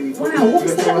 I think we Wow, what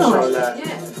was went to that Russia, like?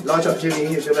 Yeah. Large up Jimmy,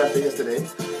 here's your birthday yesterday.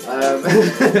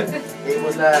 It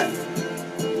was like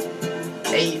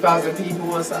 80,000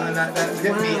 people or something like that. You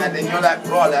get me? And then you're like,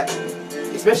 bro, like,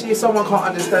 especially if someone can't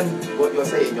understand what you're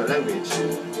saying, your language,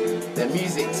 the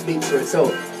music speaks for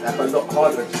itself like a lot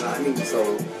harder, do you know what I mean? So,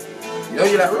 you know,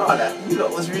 you're like, raw, like, you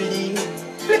lot was really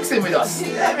flexing with us.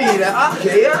 You know what I mean? Like,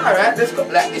 okay, yeah, alright, let's go.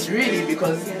 Like, it's really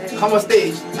because you come on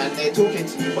stage and they're talking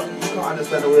to you, but you can't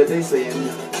understand the word they're saying.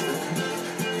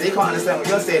 They can't understand what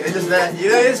you're saying. They're just like, you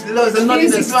know, it's loads of nodding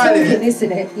and Music's smiling. talking,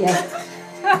 isn't it? Yeah.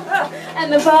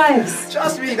 And the vibes.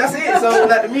 Trust me, that's it. So,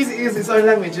 like, the music is its own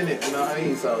language, isn't it? You know what I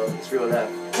mean? So, it's real life.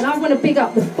 And I want to big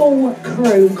up the full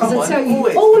crew, because Come I on, tell you,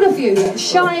 always. all of you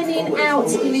shining Always, out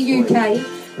always, in the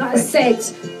UK, like I said,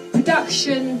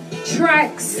 production,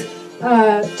 tracks,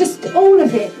 just all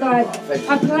of it. Like, thank you.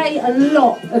 I play a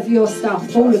lot of your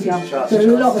stuff, all of you, Trust, a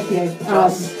lot of you.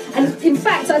 Trust. And in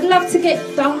fact, I'd love to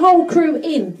get the whole crew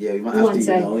in Yeah, we might have one to,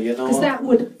 day, you know because what? that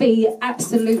would be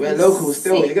absolutely We're locals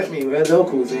still, sick. you get me? We're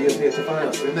locals, so you're here to find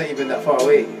us. We're not even that far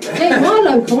away. Yeah, you are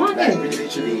local, aren't Like, you?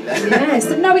 literally. Like, Yeah,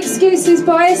 so no excuses,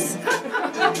 boys.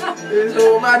 it's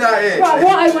all mad out here. Right,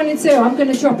 what I want to do, I'm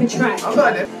going to drop a track. I'm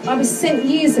going then. I was sent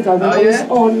years ago when Oh, I was yeah?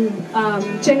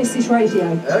 on Genesis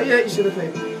Radio. Oh yeah, you should have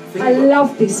played. I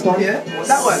love this one. Yeah? What's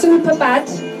that one? Super Bad.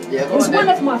 Yeah, It go was on one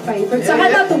then. of my favourites. Yeah, I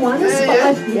had yeah. other ones,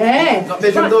 Yeah, but yeah. Not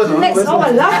Bedroom Right, Door, no? next, oh,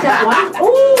 I love that one.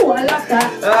 Oh, I love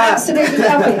that. Ah. Absolutely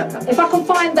love it. If I can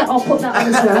find that, I'll put that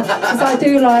on as well, because I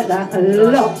do like that a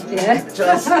lot. Yeah.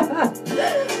 Just,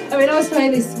 I mean, I was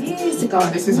playing this years ago.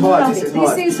 This is hard, Love this it. is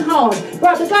hard. This is hard.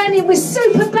 Right, we're going in with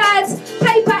Super Bad,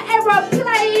 Paper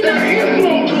Aeroplane.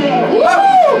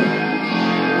 Woo!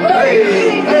 hey,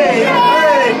 hey,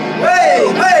 hey,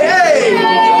 hey, hey,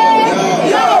 hey.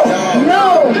 Yo! Yo!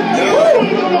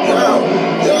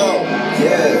 Yo,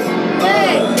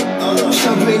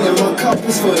 up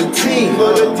is for the team.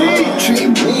 Treat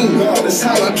him mean, that's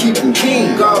how I keep him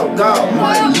keen.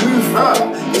 My youth,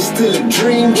 it's still a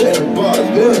dream. Get the bars,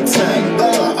 good time.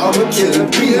 I'm a killer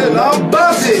beat and I'm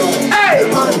buzzing. Hey,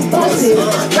 I'm buzzing.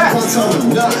 Can't tell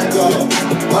me nothing,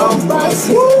 I'm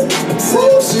buzzing. Say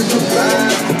I'm super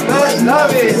bad, but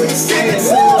love it.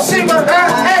 Super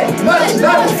bad, hey, but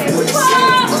love it.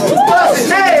 I'm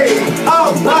buzzing, hey,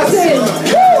 I'm buzzing.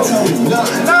 Can't tell me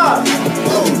nothing, I'm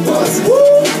buzzing.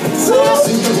 Say I'm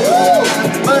super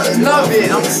bad, but love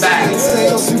it. I'm back. Say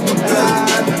I'm super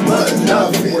bad, but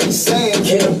love it. What you saying?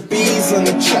 Get the bees on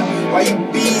the trap. Why you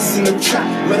bees in the trap?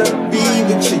 Let her be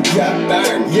with your yacht.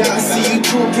 Yeah, I see you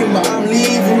talking, but I'm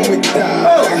leaving with that.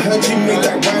 I heard you make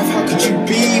that rhyme. How could you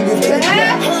be with that?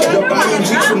 You're buying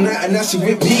drinks from that, and now she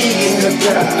with me in the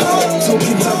crowd.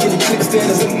 Talking clicks there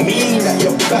doesn't mean that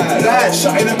you're bad.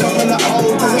 Shutting up on the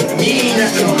old doesn't mean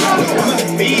that you're bad. I'm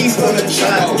a beast on the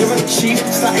track. You're a chief,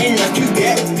 starting like you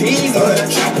get peas on the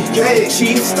track. You're a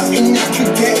chief, starting like you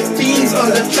get peas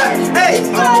on the track. Hey,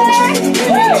 I'm a chief,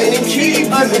 and keep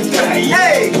on the track.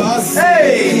 Hey,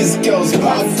 hey, these girls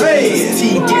are face.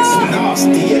 He gets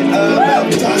nasty and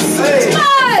I'm done. Hey,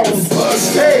 I'm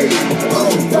buzzing.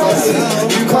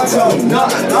 You can't tell me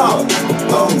nothing.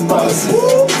 I'm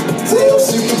buzzing. Say I'm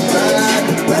super bad,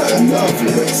 but I love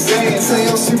it. Say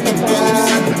I'm super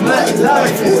bad, but I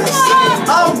love it.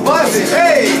 I'm buzzing.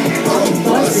 Hey, I'm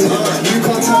buzzing. You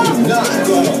can't tell me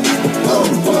nothing. I'm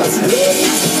buzzing.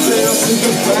 Say I'm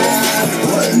super bad,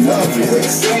 but I love it.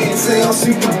 Say I'm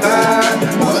super bad,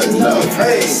 but I love it.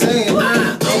 Hey, saying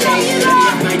okay,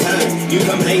 my turn. You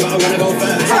can play, but I wanna go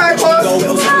first. Go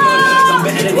well, I'm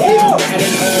better than him, better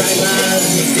than her.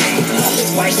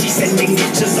 Why she sending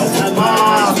pictures of her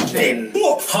muffin?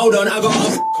 Hold on, I got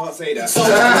can't say that. So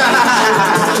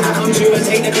come to and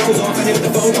take the clothes off and if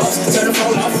the phone off, turn the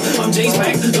phone off. I'm Jay's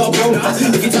back, not grown up.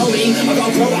 If you tell me I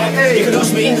got grown up, you can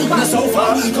watch me on the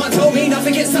sofa. Can't tell me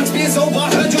nothing gets such being sober.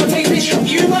 Heard your tape, bitch,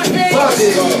 you must be.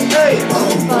 Hey,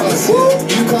 I'm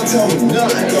buzzing. You can't tell me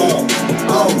nothing, girl.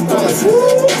 I'm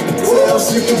buzzing. Say I'm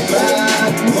super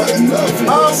bad, but love it.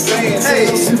 I'm saying, say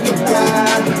I'm super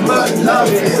bad, but love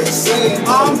it.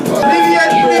 I'm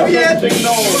Vivian,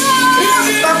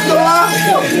 stop the laugh.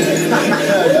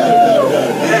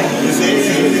 Is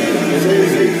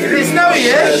it snowy,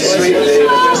 yeah?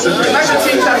 I should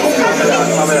teach that.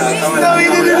 Snowy,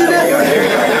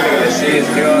 She is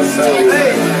pure soul.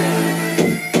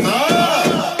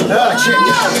 Check it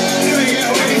out.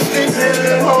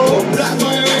 Black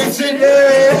boy racing,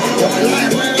 yeah.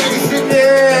 White boy racing,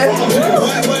 yeah.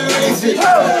 White boy racing, you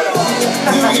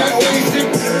get wasted.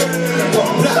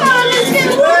 Black boy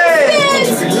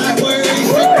racing, light boy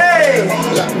racing,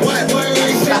 like white boy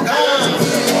racing.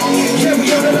 Yeah, we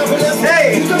on another level.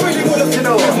 You don't really want to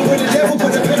know. When the devil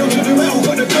put the pedal to the metal,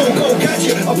 got the go catch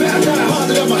it. I better try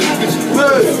harder than my habits.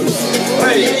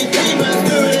 Hey, AP man's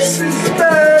doing it. Super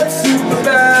bad, super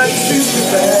bad, super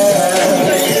bad.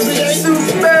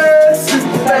 Super bad,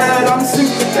 super bad, I'm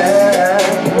super bad.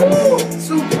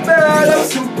 Super bad, I'm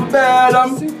super bad, I'm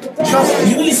trust me.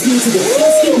 You're listening to the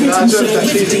first written show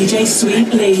with DJ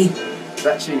Sweetly.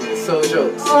 That tune is so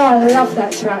jokes. Oh, I love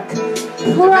that track.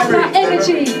 Pour out that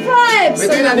energy, vibes. We're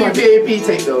doing a new PAP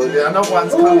tape though. Another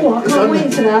one's coming. Oh, I can't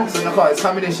wait for that. It's on the car. It's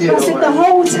coming this year. I said the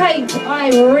whole tape, I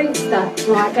rinsed that,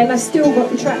 like, and I still got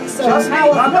the tracks. So Trust me,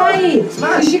 how I know. great! It's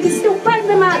mad. Because you can still bang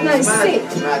them out now, it's sick.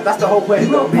 Man, that's the whole point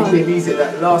though. Proper. Making music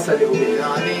that lasts a little bit. You know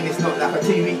what I mean? It's not like a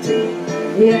TV thing.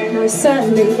 Yeah, no,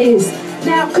 certainly is.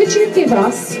 Now, could you give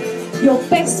us your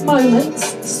best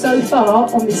moments so far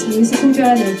on this musical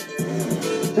journey?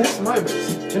 Best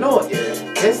moments. Do you know what? Yeah,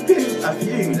 there's been a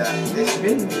few. There's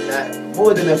been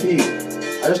more than a few.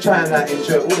 I just try and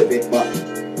enjoy all of it, but I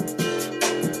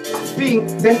think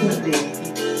definitely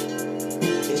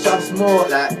it's just more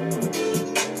like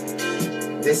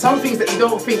there's some things that you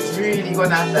don't think is really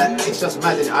gonna have that. It's just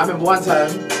mad. I remember one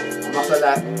time I must have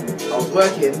I was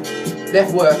working,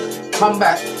 left work, come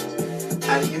back,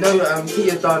 and you know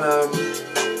Tia done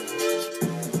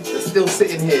the Still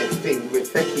Sitting Here thing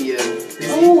with Becky and Lizzie.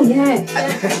 Oh, yeah.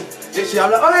 Literally,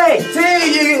 I'm like, oh hey,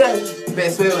 Tia, you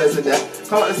best swimmers and that.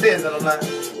 Come up the stairs and I'm like,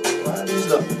 what? These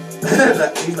lot,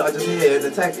 like, these lot are just here in the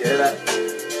tank, yeah, like,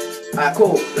 alright,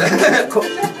 cool,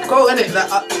 cool, innit? Like,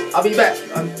 I'll be back,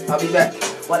 I'll be back.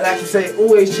 But like you say, it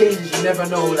always changes. You never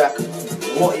know, like,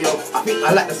 what you're. I think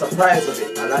I like the surprise of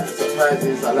it. I like the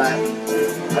surprises. I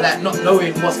like not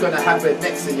knowing what's gonna happen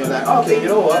next, and you're like, okay, you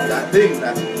know what, like, boom,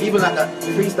 like, even like that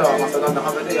freestyle I must have done the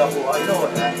other day. I thought, oh, you know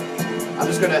what, like, I'm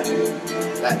just gonna,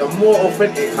 like, the more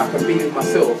authentic I can be with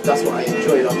myself, that's what I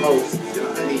enjoy the most. You know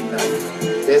what I mean? Like,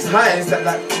 there's highs that,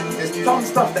 like, there's some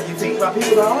stuff that you think about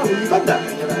people go, oh, well, you got that.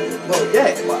 And you're like, well,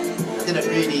 yeah, but I didn't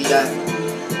really,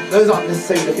 those aren't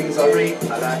necessarily the things I rate. You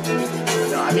know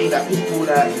what I mean? That people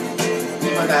that,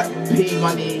 you know, that P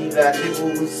Money, that little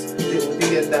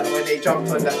Diggin, that when they jumped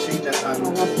on that tune that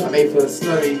I made for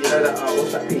Snowy, you know that,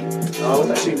 what's that beat? What's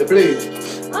that tune? The Blue.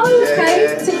 Oh, okay.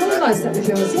 Yeah, Didn't realise that was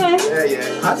yours, yeah.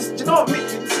 Yeah. I just, do you know what,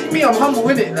 me, I'm humble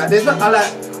with it. Like, there's not,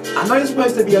 I know you're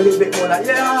supposed to be a little bit more like,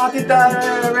 yeah, I did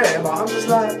that, but I'm just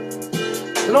like,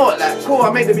 you know what, like, cool, I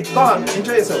made the beat, go on,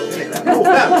 enjoy yourself, innit? Like, cool,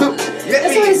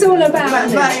 That's what it's all about, like,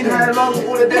 isn't Latin, it? how long,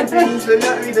 all of them things, you know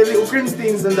what I mean, the little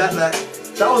Grimsteins and that, like,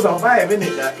 that was our vibe,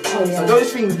 innit? Like, Oh, yeah. So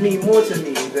those things mean more to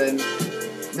me than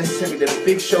necessarily the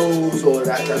big shows or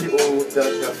like the little,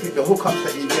 the hookups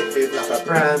that you get with like a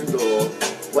brand or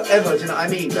whatever, do you know what I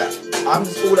mean? Like, I'm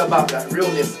just all about that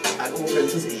realness and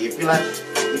authenticity. If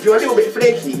you're a little bit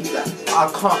flaky, like, I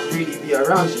can't really be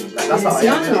around you. Like, that's how I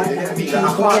am, innit? You get me?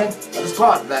 Like, I just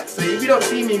can't. Like, so if you don't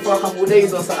see me for a couple of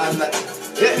days or something, like,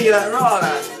 get me like raw,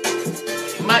 like,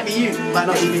 it might be you, it might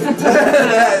not be me. You know what I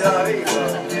mean?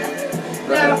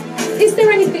 Now, is there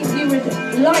anything you would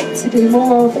like to do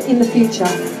more of in the future?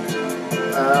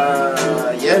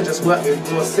 Yeah, just work with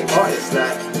more sick artists.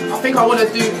 Like, I think I want to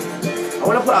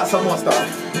put out some more stuff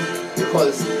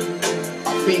because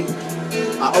I think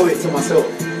I owe it to myself.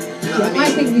 You know what I mean? I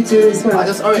think you do as well. I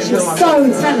just owe it to You're myself. so You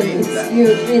know what I mean? talented. Like, You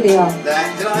really are. do you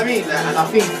know what I mean? Like, and I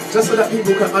think just so that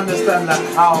people can understand like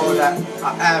how that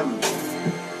I am,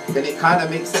 then it kind of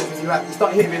makes sense when you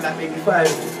start hearing like maybe five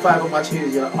of my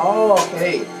tunes. You're like, oh,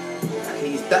 okay,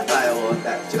 he's that guy or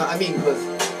that. Do you know what I mean? Because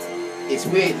it's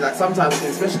weird. Like sometimes,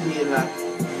 especially in like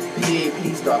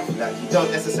PAP stuff, like you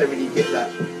don't necessarily get that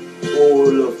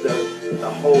all of the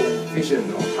whole vision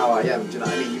of how I am. Do you know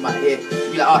what I mean? You might hear,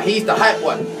 you're like, oh, he's the hype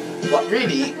one. But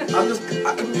really, I'm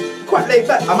quite laid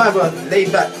back. I'm either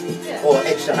laid back or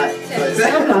extra hype. Yeah,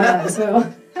 something like that as well.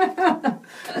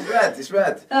 It's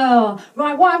rad. Oh,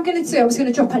 right, what I'm going to do, I was going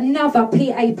to drop another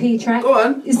PAP track. Go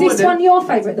on. Is go this on one your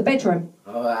favourite, The Bedroom?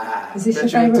 Oh, Is this your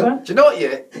favourite one? Do you know what,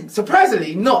 yeah?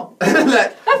 Surprisingly not. Like, I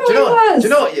thought do you know it what? was. Do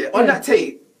you know what, yeah? On Yeah. that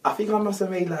tape, I think I must have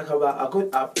made like about a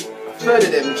third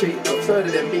of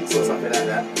them beats or something like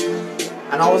that.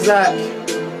 And I was like,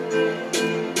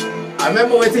 I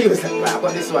remember when he was like, right, I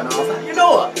got this one. And I was like, you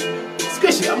know what?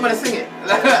 Squish it, I'm gonna sing it.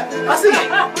 I sing it.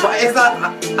 But it's like,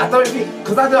 I don't think,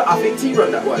 because I think T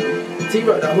wrote that one. T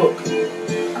wrote that hook.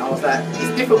 And I was like,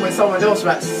 it's different when someone else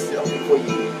writes it up for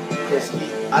you. Because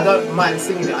I don't mind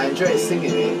singing it, I enjoy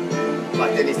singing it.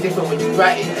 But then it's different when you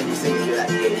write it and you sing it, you're like,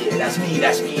 yeah, that's me. Do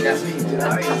you know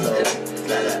what I mean? So, it's like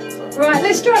that. So. Right,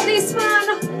 let's drop this one.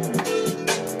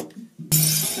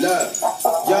 Look,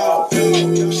 yo,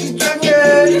 she's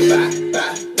banging,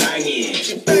 banging,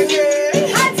 she's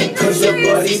banging, cause her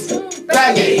body's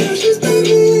banging, she's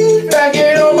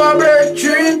banging on my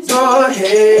bedroom door,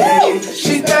 hey,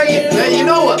 she's banging, man, you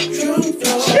know what, she's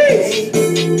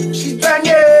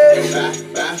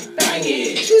banging,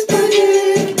 banging, she's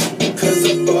banging, cause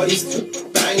her body's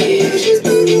banging, she's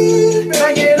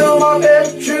banging on my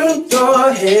bedroom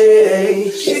door, hey,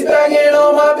 she's banging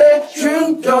on my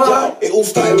bedroom door. Yo, it all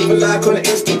started with a like on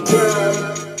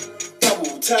Instagram,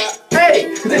 double tap,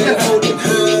 hey, then holding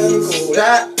hands,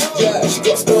 that, yeah, she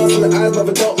got stars in the eyes,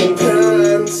 but don't make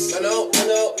plans. I know.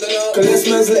 Cause this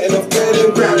man's letting off bread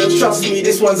and brown. Trust me,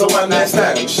 this one's a one night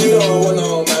stand. She don't want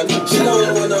no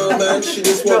man, she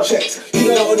just want checks. You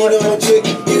don't want no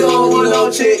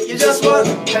chick, you just want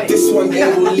this one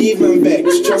here will leave man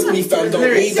vexed. Trust me fam,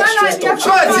 don't need that stress, don't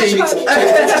text.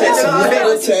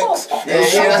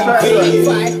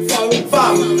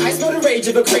 I smell the rage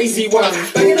of a crazy one.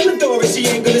 Banging on the door and she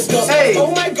ain't gonna stop. Hey.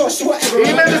 Oh my gosh, whatever. You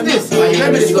remember this? You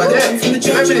remember this one, yeah?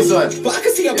 Remember this one? But I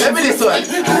can see her. Remember this one?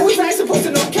 How was I supposed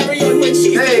to not carry on when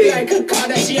she's like a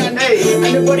Kardashian? Hey.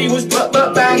 And the body was But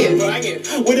banging.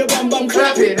 with a bum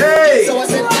clapping. Hey. So I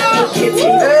said, hello kitty.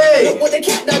 Hey. Look what the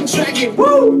cat done dragging.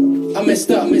 Woo. I messed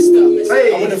up.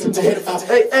 Hey. I went from to hit off.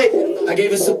 Hey. I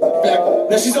gave her some black.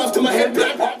 Now she's off to my head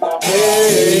black.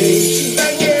 Hey. She's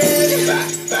banging.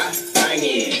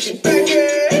 Banging. She's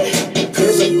banging.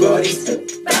 Cause her body's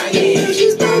banging.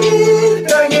 She's banging.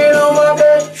 Banging on my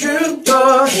bedroom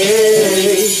door.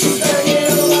 Hey. She's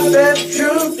banging on my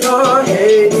bedroom door.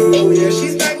 Hey. Oh yeah,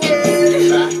 she's banging.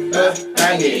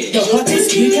 Banging. The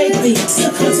hottest UK beats, the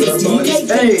hottest UK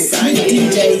beats with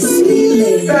DJ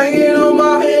Sweetly. Banging on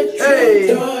my head.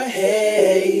 Hey.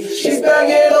 Hey. She's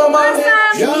banging on my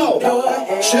head. Yo.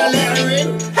 Should I let her in?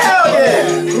 Hell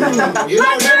yeah. You know that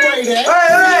way there.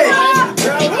 Hey.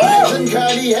 Brown eyes and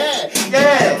curly hair.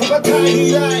 Yeah. Pop a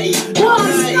tiny light.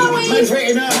 Man's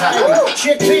rating her high. She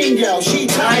a clean girl, she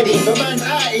tidy. The man's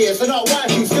out here, so not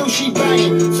wifey, still she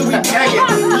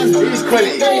He's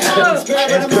quality.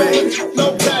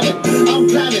 No planning, I'm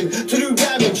planning to do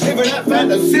damage, living that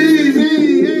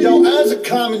fantasy. Yo, as a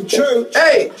common church.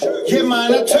 Hey! Yeah,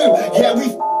 man, I too. Yeah,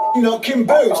 we knocking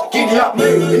boots. Giddy up,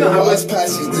 mate. You know how us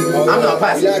passies do. I'm not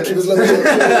passive. Yeah, keep us low.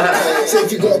 Say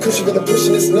if you got a cushion for the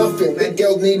pushing, it's nothing. Big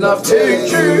girls need love too.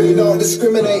 True. You don't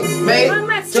discriminate. Mate,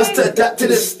 just to adapt to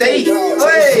the state.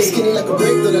 Hey! Skinny like a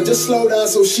break, then I just slow down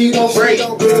so she don't break.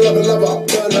 Still have a lover,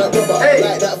 burn that rubber. Hey.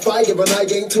 Like that fire, but I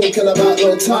ain't talking about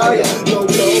no tire. No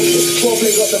joking.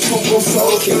 Foreplay got the pump on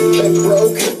soaking. Leg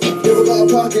broken. Never got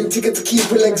a parking ticket to keep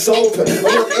your legs open. I'm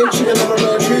not entry and I'm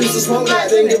around you, so smoke that,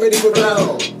 then get ready for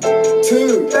round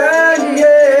 2.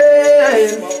 Yeah.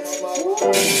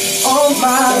 Oh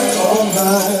my, oh.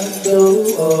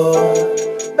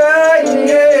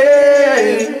 Yeah.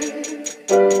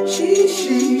 She.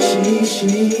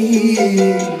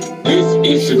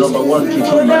 This is the number 1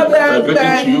 tutorial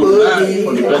bringing to you live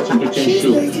on the Best in Britain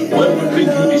show, where we bring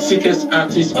you the sickest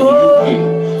artists in the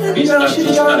UK. These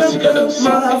artists are sicker than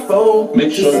sick.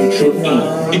 Make sure you tune in.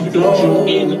 If you don't tune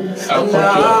in, I'll come to your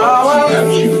house and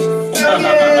catch you.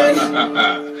 This is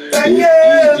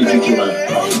the tutorial.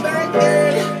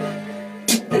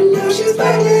 She's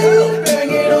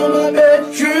banging on my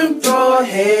bedroom door,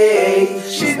 hey.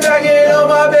 She's banging on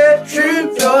my bedroom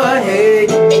door, hey.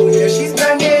 Oh yeah, she's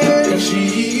banging,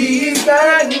 she's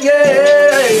banging.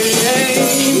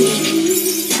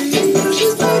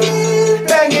 She's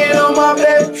banging on my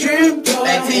bedroom door.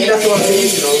 Hey T, that's what I'm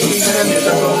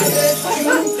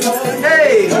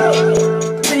Hey,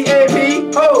 P-A-P,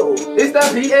 oh, it's the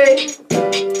P-A,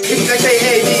 it's the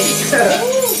K-A-B.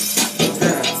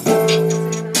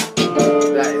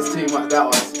 That is too much, that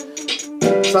one.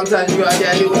 Sometimes you gotta get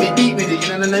a little bit deep with it, you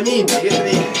know what I mean? You get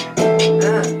me?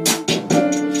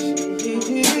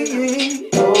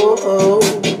 Oh,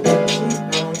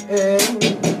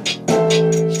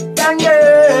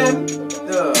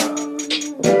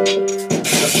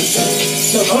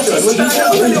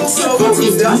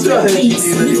 she's banging.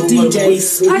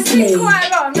 I see quite a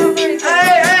lot. I'm not very I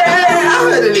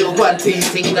heard a little 1 T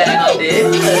thing going on there.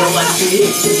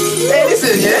 Hey,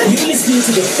 listen, yeah? You're listening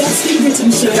to the Best in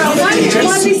Britain show.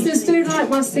 My listeners do like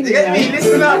my singing. You get me?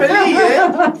 Listen up, Billy,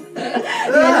 yeah?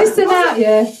 Yeah, listen out,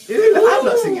 yeah. I'm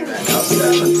not singing right now.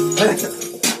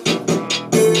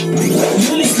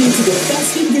 You're listening to the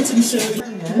Best in Britain show.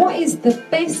 What is the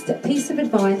best piece of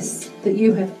advice that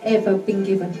you have ever been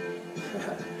given?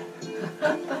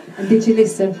 And did you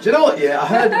listen? Do you know what, yeah? I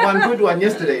heard one good one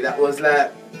yesterday that was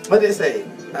like, what did it say?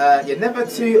 You're never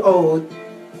too old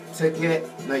to get,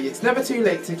 no, it's never too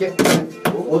late to get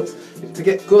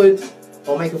good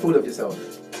or make a fool of yourself.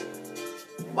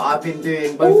 But I've been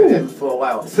doing both of them for a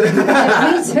while.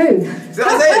 Yeah, me too. So I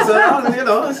say it, so you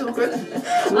know, it's all good.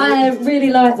 I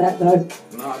really like that though.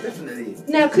 No, definitely.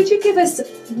 Now, could you give us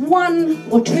 1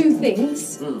 or 2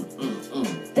 things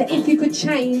that if you could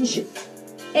change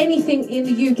anything in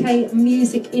the UK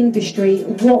music industry,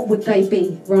 what would they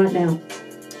be right now?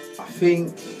 I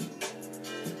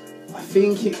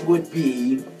think it would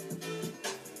be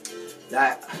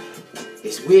that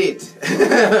it's weird.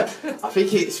 I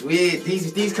think it's weird.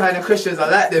 These kind of questions, I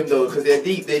like them though because they're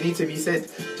deep. They need to be said.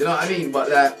 Do you know what I mean?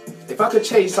 But if I could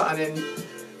change something in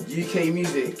UK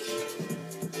music,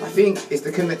 I think it's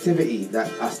the connectivity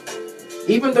that us.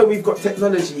 Even though we've got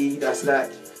technology that's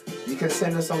like you can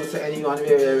send a song to anyone,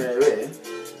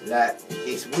 like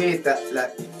it's weird that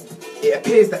like it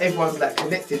appears that everyone's like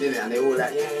connected in it and they're all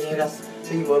like yeah that's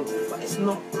thing, but it's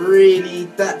not really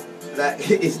that. Like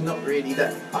it's not really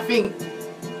that. I think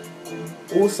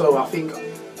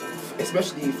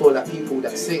especially for like people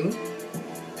that sing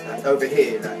like over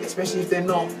here, like especially if they're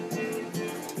not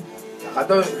like, I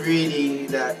don't really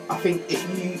like, I think if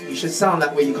you should sound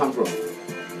like where you come from.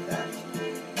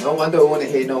 Like, no one don't want to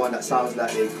hear no one that sounds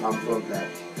like they come from like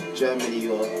Germany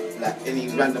or like any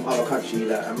random other country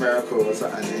like America or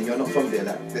something and you're not from there.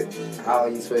 Like how are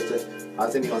you supposed to,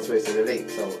 how's anyone supposed to relate?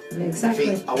 So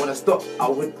exactly. I think I would stop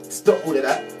all of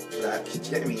that. Like, do you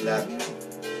get me? Like,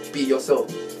 be yourself.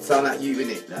 Sound like you,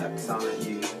 innit? Like, sound like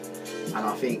you. And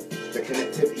I think the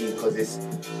connectivity, because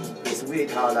it's weird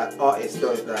how like artists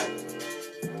don't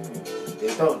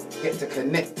they don't get to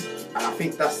connect. And I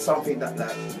think that's something that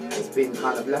like has been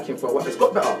kind of lacking for a while. It's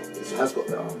got better. It has got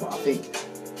better. But I think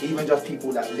even just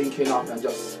people like linking up and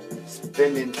just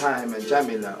spending time and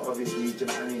jamming, like obviously, do you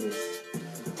know what I mean?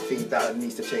 I think that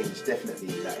needs to change, definitely.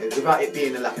 Like, without it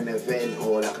being like an event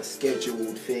or like a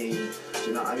scheduled thing, do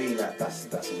you know what I mean? Like, that's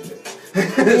all good.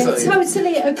 Yeah,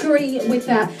 totally agree with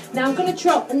that. Now I'm going to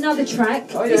drop another track.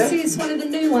 Oh, yeah. This is one of the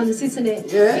new ones, isn't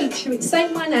it? Yeah. Featuring, say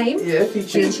my name. Yeah,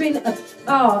 featuring a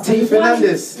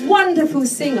Fernandez. wonderful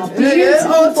singer. Yeah,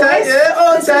 Beautiful all tight, voice. yeah,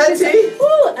 all tight.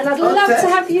 Ooh, and I'd All love tight. to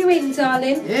have you in,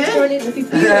 darling, Yeah. for an interview.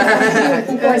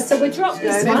 Beautiful voice. So we'll drop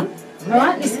this Yeah, one. All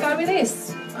right, let's go with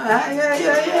this. Yeah.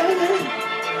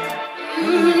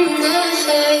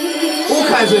 All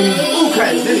kinds of music, all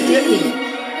kinds, didn't you get me?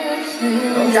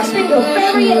 Don't gas me. You're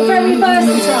very, very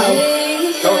versatile.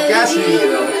 Don't gas me, you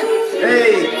know.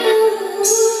 Hey.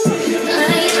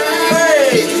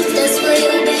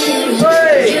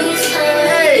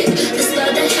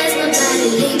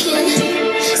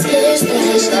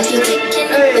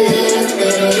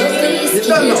 You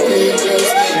don't know.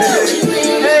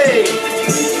 Hey.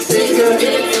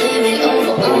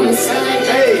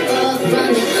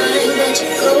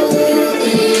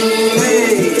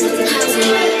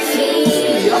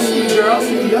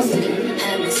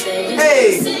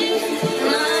 Hey.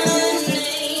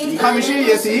 You coming through,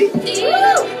 you see?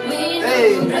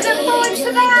 Hey. I look forward to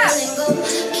that.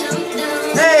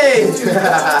 Hey.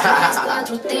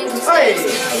 Hey.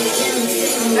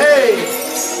 Hey.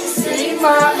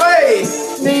 Hey.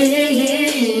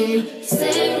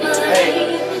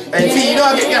 Hey, see, you know I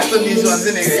get gassed on these ones,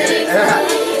 innit?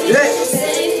 Yeah.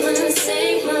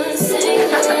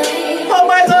 Oh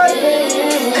my God!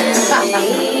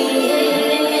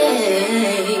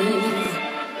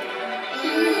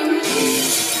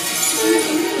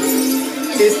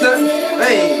 It's the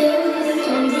hey.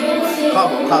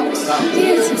 Come on.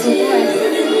 Beautiful voice.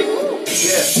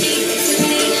 Yeah.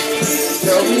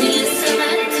 Tell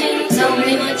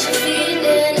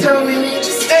me.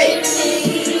 Hey.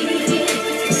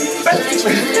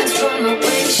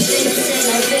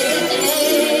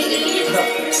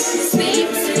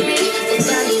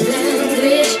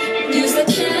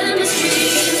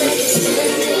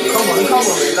 Come on,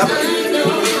 love it.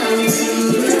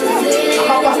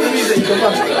 How about the music you can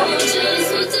bust?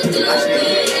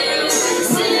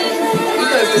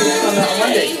 On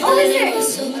Monday. Oh, is it?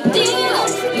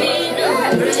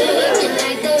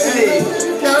 Hey,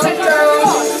 countdown.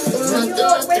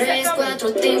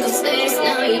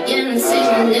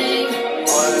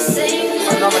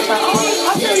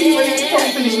 I'll tell you when it's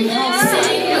finishing.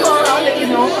 I'll let you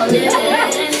know.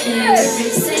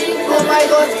 Oh my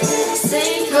God.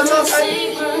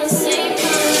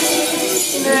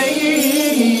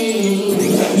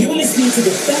 You're listening to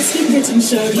the best in Britain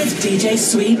show with DJ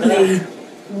Sweet Lee.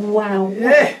 Wow, what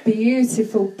Yeah.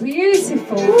 beautiful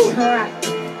track.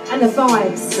 And the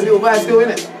vibes. The little vibe still in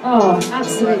it. Oh,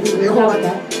 absolutely love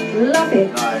that. Love it.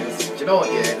 Nice. Do you know what?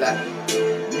 Yeah, like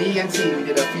me and T, we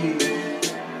did a few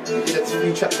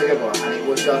tracks together, and it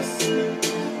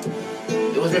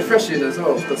was refreshing as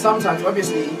well. Because sometimes,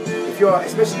 obviously, if you're,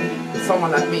 especially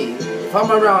someone like me, if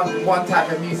I'm around one type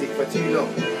of music for too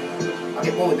long, I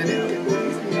get bored, innit? I get bored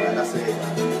easily. Like, that's it.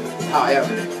 How I am,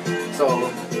 innit? So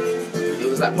it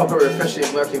was like proper refreshing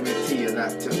working with T and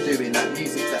that, just doing that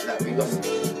music that we got.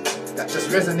 That just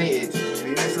resonated.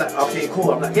 And it's like, okay,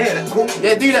 cool. I'm like, yeah, that's cool.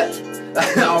 Yeah, do that.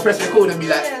 I'll press record and be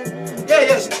like,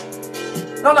 yeah.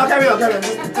 No, carry on.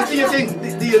 Just do your thing.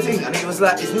 Do your thing. And it was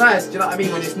like, it's nice. Do you know what I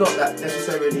mean? When it's not that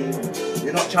necessarily,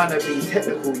 you're not trying to be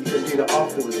technical. You can do that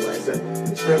afterwards. But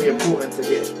it's very important to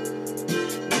get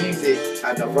music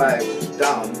and the vibe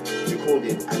down,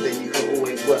 recorded, and then you can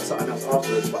always work something else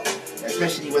afterwards. But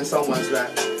especially when someone's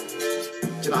like,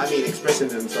 do you know what I mean, expressing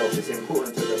themselves, it's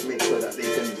important to just make sure that they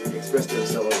can express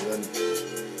themselves, and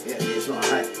yeah, it's not a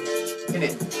hype,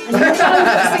 innit? And you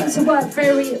both seem to work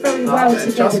very, very well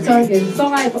together, don't you?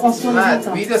 Vibe off one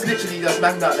another. We just literally just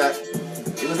banged out that,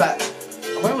 it was like,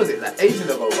 when was it, like ages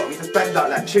ago, but we just banged out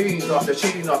like tunes after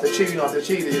tune after tune after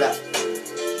tune, and you're like,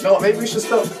 you know what, maybe we should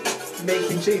stop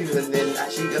making tunes and then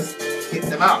actually just hit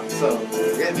them out. So,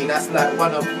 you get me, that's like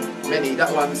one of many.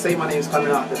 That one, Say My Name's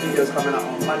coming out, the video's coming out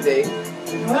on Monday.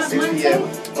 At 6 PM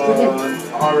on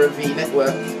R&V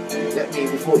Network. Get me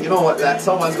before, you know what, like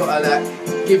someone's got to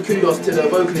like give kudos to the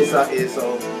vocalists out here,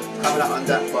 so coming out on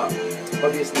that. But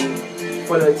obviously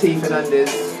follow T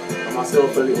Fernandez and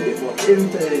myself a little bit more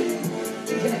into.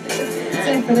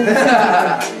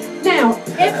 Now,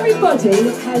 everybody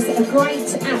has a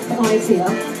great app idea.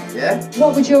 Yeah?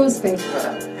 What would yours be?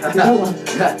 No one.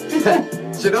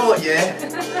 Do you know what, yeah?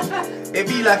 It'd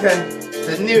be like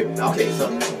the new, okay, so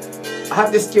I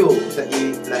have this skill that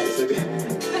you, like, so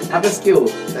I have a skill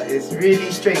that is really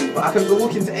strange, but I can go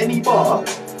walk into any bar,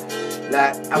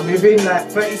 Like, and within like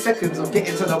 30 seconds of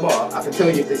getting to the bar, I can tell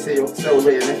you if they say you're still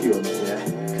Ray and nephew or not, yeah.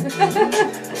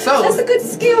 So that's a good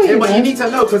skill, yeah, you but know. you need to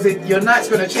know because your night's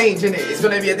gonna change, innit? It's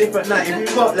gonna be a different night. If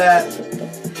you've got like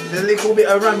the little bit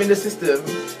of ram in the system,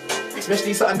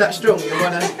 especially something that strong,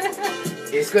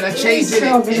 it's gonna change,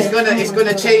 innit? It's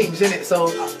gonna change, innit? So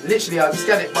literally, I'll just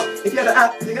scan it. But if you had an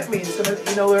app, you get me? It's gonna,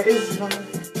 you know where it is.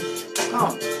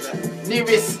 Calm.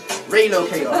 Nearest Ray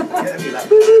locator. Get me? Like,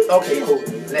 okay, cool.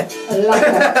 Left. I love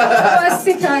that. What a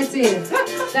sick idea.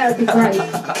 That would be great.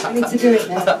 I need to do it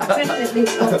now. Definitely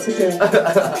got to do it.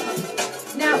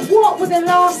 Now, what were the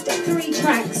last 3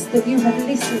 tracks that you had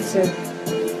listened to?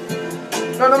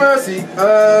 God of mercy.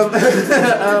 What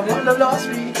were the last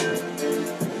 3?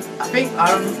 I think,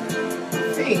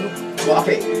 well,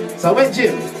 okay. So I went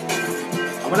gym.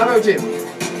 And when I go gym,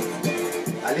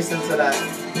 I listen to that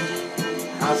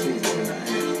house music and that.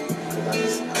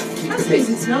 House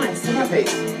music's nice. I love it.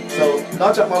 So,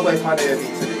 large up my boy Pioneer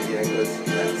beats in it, yeah, because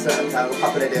certain time, a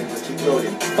couple of them just keep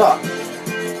rolling. But,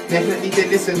 definitely did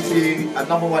listen to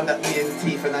another one that me and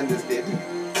T Fernandez did.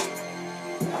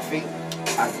 I think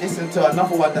I listened to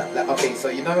another one that, like, okay, so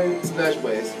you know Splurge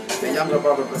Boys, the younger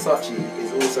brother Versace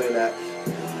is also like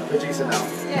a producer now.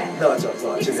 Yeah. Large up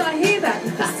Versace. Because I hear that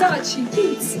Versace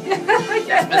beats.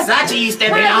 Versace you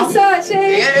stepping out. Versace.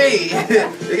 You get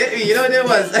me? You get me? You know what it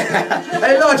was?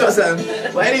 Hey, large up son.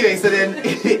 But anyway, so then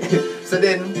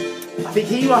I think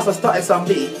he must have started some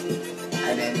beat,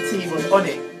 and then T was on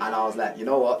it, and I was like, you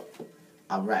know what?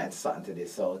 I'm writing something to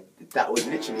this. So that was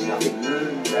literally, I think,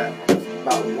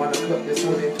 about 1 o'clock this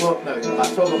morning,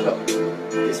 about 12 o'clock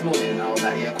this morning, and I was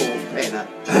like, yeah, cool, playing that.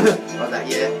 I was like,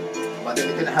 yeah. But then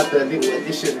it didn't have the little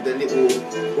addition, the little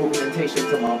augmentation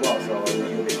to my bar, so I was a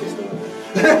little bit pissed off.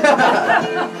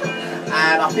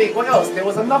 And I think, what else? There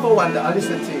was another one that I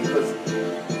listened to, because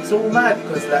it's all mad,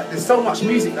 because like, there's so much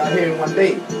music that I hear in one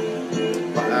day.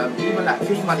 But even like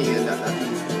Clean Money and that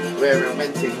he's wearing and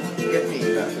renting, you get me?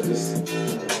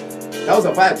 That was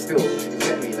a vibe still, you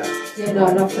get me? Yeah, no, I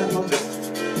love that one.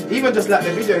 Even just like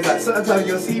the videos, like certain times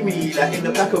you'll see me like in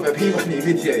the back of a P-Money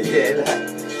video, yeah,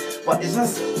 like. But it's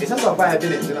just a vibe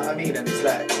in it, do you know what I mean? And it's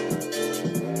like,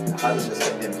 I just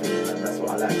respect them things, and that's what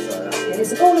I like. So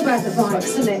it's all about the vibes,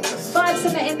 isn't it? Vibes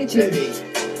and the energy.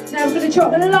 Now we're going to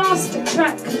drop the last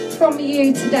track from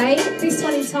you today. This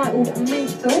one entitled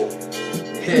Menthol.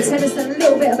 Yeah. Tell us a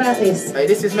little bit about this. Hey,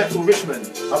 this is Menthol Richmond.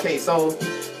 Okay, so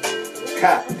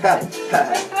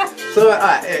so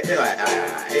alright,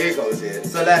 here it goes. Yeah.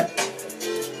 So like,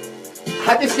 I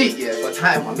had this beat, yeah, for a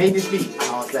time. I made this beat, and I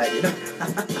was like, you know,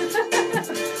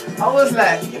 I was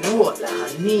like, you know what? Like, I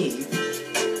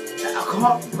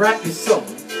can't write this song.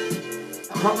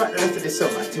 I can't write the rest of this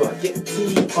song until I get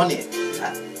T on it.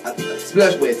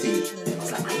 Splurge Boy T. I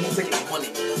was like, I need to get him on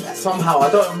it. Like, somehow, I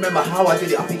don't remember how I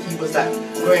did it. I think he was like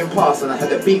going past, and I had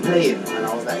the beat playing, and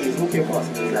I was like, he was walking past,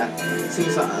 and he was like,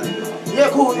 sing something. Yeah,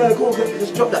 cool.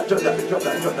 Just drop that.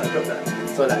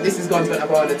 So like, this is going to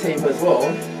go on the tape as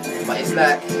well. But it's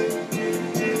like,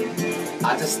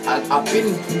 I've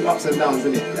been through ups and downs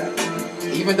in it.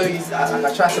 Like, even though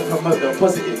I try to promote the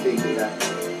positive things,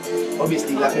 like,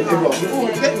 obviously, like everyone,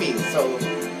 you get me. So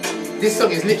this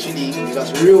song is literally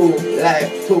just real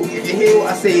life talk. If you hear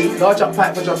what I say, large up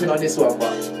pipe for jumping on this one,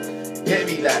 but you get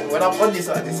me? Like when I'm on this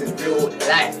one, this is real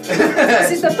life.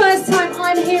 This is the first time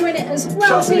I'm hearing it as well,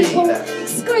 Trust people. Me,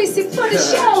 exclusive for the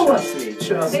show. Trust me.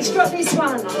 Let's drop this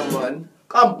one.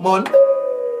 Come on.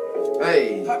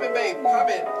 Hey. Come in, babe. Come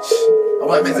in. I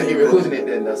wasn't meant to be recording it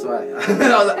then, that's why. I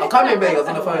was like, I'm coming, babe. I was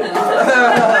on the phone.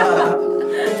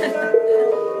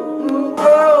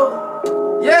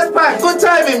 Oh. Yes, Pat. Good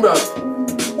timing, bro.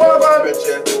 What about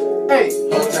Richard? Hey.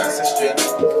 Hold tight, sister.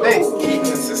 Hey. Keep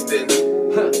consistent.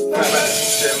 Back the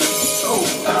system.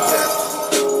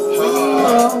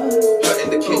 Hurt in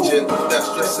the kitchen. That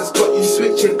stress has got you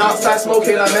switching. Outside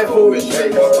smoking, I meant for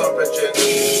Richard. Hold tight,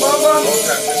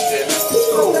 sister.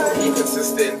 Keep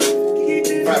consistent.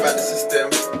 Fight back the system.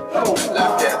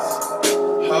 Life gets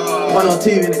hard. 1 or 2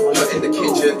 in it. But in the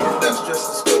kitchen, that stress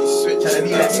has got you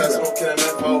switching. Outside smoking and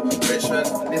menthol, Richmond.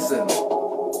 Listen.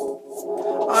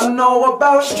 I know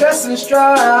about stress and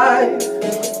strife.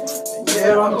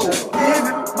 Yeah, I'm just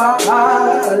living my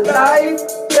life.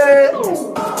 Yeah.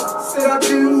 Said I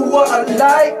do what I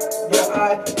like. Yeah, I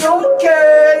don't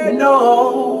care, no.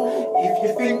 If you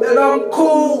think that I'm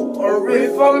cool or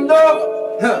if I'm not.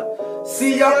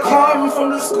 See, I come from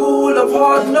the school of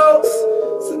hard knocks,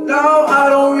 so now I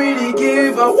don't really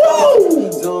give a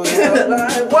woo. So yeah,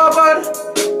 like woman,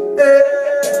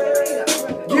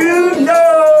 you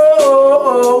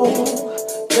know,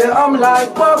 yeah, I'm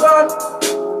like woman,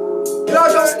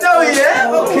 Y'all don't know it,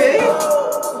 yeah? Okay.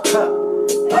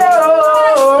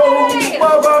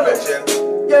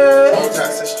 Yeah. Old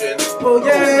tax system. Oh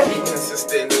yeah.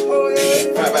 Inconsistent. Oh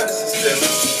yeah. Fight back the system.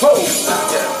 Oh.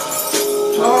 Yeah.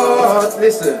 Oh,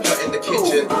 listen. Not in the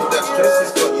kitchen. That stress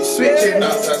has got you switching.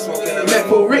 Outside smoking a Met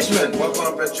for Richmond. What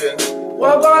on, brethren?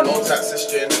 Well done. Old tax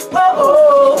system.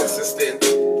 Oh. Inconsistent.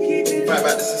 Fight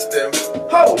back the system.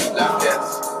 Oh. Like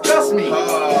yes. Trust me.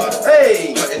 Hard.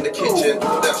 Hey. Not in the kitchen.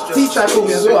 That stress. Teacher called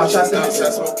me as well. I tried to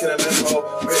Outside smoking a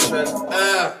Richmond.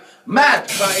 Mad.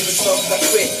 Can't even talk that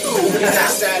quick.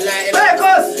 Outside lighting Hey, up.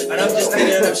 cuz. And I'm just in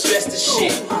and I'm stressed as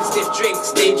shit. Stiff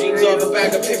drinks, daydreams of a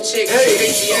bag of pip chicks.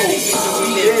 Crazy how these things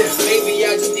we live. Maybe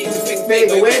I just need to think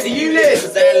bigger. Where do you live?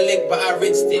 Cause I had a lick but I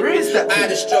rinsed it. I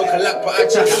had a stroke, a luck but I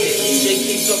checked it. DJ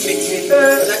keeps on mixing.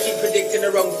 Cause I keep predicting the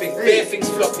wrong thing. Bare things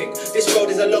flopping. This road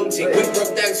is a long thing. Quick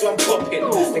broke down so I'm popping.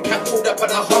 The cat pulled up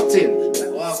and I hopped in. in.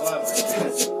 Wow, wow.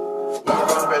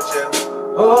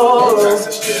 Oh.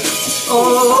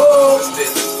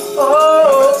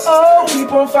 Oh,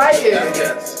 keep on fighting.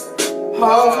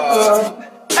 Oh,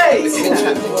 hey.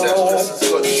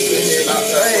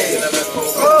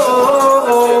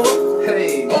 Oh,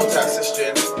 hey.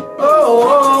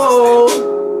 Oh,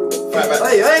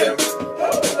 hey, hey.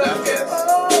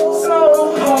 So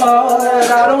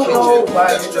hard, I don't know why.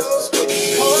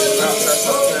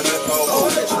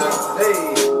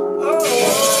 Hey.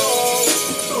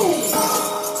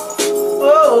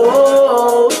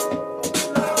 Oh,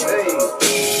 hey.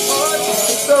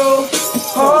 So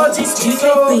hard, Hottest UK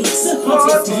beats, the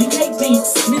hottest UK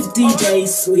beats with DJ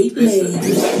Sweetly.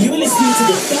 You're listening to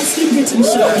the Firstly Written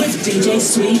Show with DJ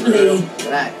Sweetly.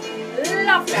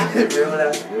 Love that. Real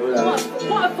life.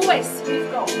 What a voice you've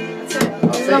got.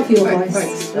 I'll Love say your thanks,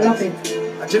 voice. thanks. Love it.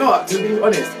 And do you know what? To be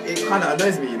honest, it kind of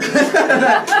annoys me.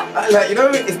 Like, you know,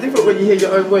 it's different when you hear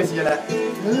your own voice and you're like,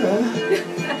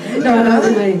 No, I know what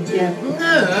I mean. Yeah.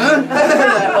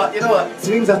 but you know what?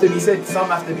 Things have to be said, some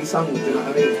have to be sung, do you know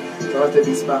what I mean? Some have to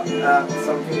be spat,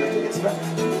 some things have to get spat.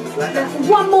 Like that.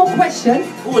 One more question.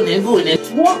 Go on then, go on then.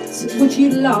 What would you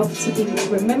love to be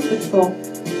remembered for?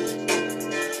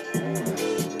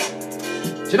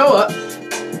 Do you know what?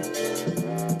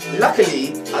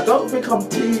 Luckily, I don't think I'm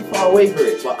too far away from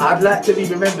it, but I'd like to be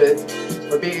remembered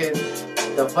for being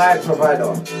the vibe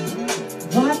provider.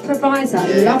 Vibe provider.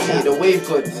 Yeah, Love that. the wave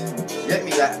god. Get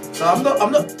me that. So I'm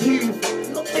not too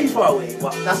far away,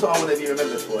 but that's what I want to be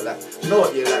remembered for. Like, you know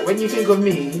what? Yeah, like when you think of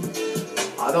me,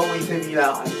 I don't want you to be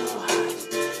like,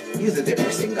 he's a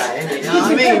depressing guy, isn't he? You know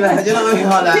what I mean? Like, you know what I mean?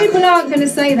 Like, People aren't going to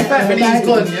say that. fact that he's about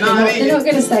gone, you know what I mean? They're not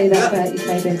going to say that about you,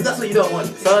 baby. that's what you don't want.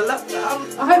 So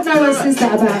I hope no one says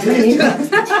that about me.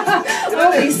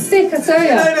 I'll be sick, I tell You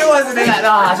you. know, there wasn't like,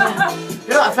 nah.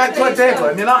 You know, thank God they're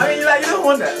gone. You know what I mean? Like, you don't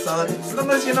want that. So as long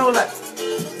as you know, like,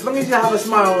 as long as you have a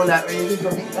smile, like when you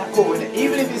think of me, that's cool, innit?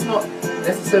 Even if it's not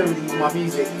necessarily my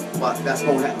music, but that's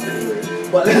gonna happen anyway.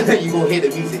 But you gonna hear the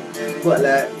music. But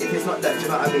if it's not that, do you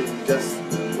know what I mean? You just,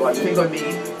 you think of me,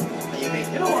 and you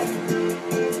think, you know what?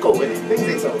 It's cool, innit? Things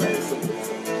ain't so bad. It's so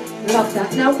good. Love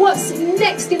that. Now, what's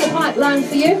next in the pipeline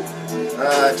for you?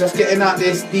 Just getting out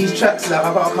these tracks. Like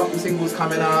I've got a couple singles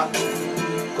coming out.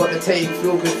 Got the tape,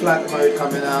 Feel Good Flight Mode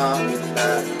coming out.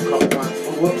 A couple months.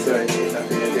 Oh, whoops, sorry. That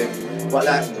thing again. But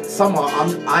like summer,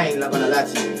 I ain't gonna lie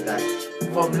to you. Like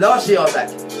from last year, I was like,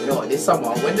 you know what? This summer,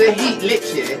 when the heat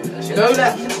lifts, yeah, you know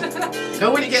that. You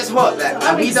know when it gets hot, like,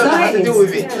 and we don't know how to deal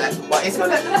with it. Like, but it's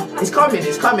coming.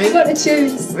 You've got the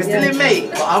tunes. We're still in May,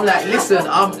 but I'm like, listen,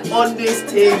 I'm on this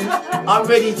thing. I'm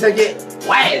ready to get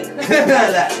wild.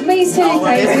 Like, Me too,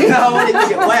 Casey. I want it to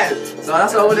get wild. So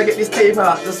that's why I want to get this tape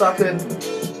out, just so I can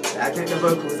get the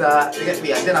vocals out, you get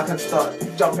me, and then I can start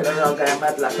jumping around, going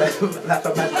mad like a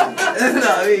madman. You know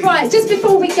what I mean? Right, just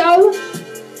before we go,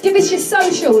 give us your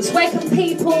socials. Where can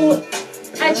people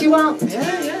add you up?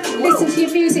 Yeah. Listen to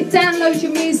your music, download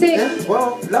your music. Yeah,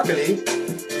 well, luckily,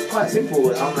 it's quite simple.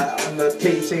 I'm the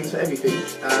KD James for everything.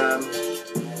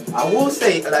 I will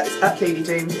say, like, it's at KD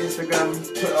James, Instagram,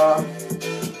 Twitter.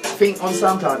 I think on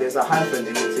SoundCloud there's a hyphen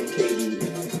in between KD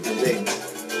and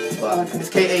James. But it's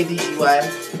KADEY.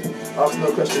 Ask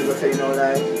no questions, okay, no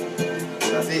lie.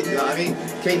 That's it, you know what I mean?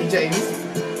 KD James.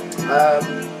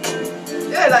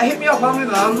 Yeah, like, hit me up. I'm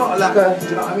not like a, do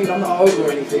you know what I mean? I'm not over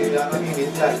or anything, you know what I mean?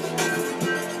 It's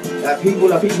like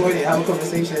people are people in it, have a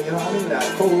conversation, you know what I mean?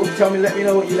 Like, cool, tell me, let me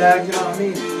know what you like, you know what I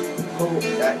mean? Cool.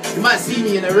 Like, you might see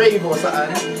me in a rave or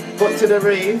something, got to the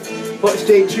rave, got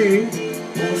straight through,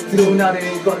 but still now they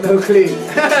ain't got no clue. Like, you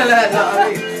know what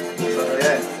I mean? So,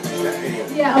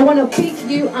 yeah. Yeah, I want to big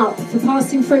you up for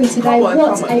passing through today. Come on,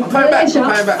 What come on. a I'm coming back, pleasure.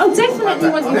 I'm coming back. Oh, definitely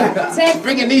want you back.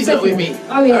 Bringing these lot with me.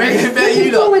 Oh, yeah. I'm bringing better you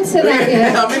Looking lot. forward to that,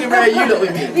 yeah. I'm bringing better you lot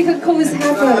with me. We could cause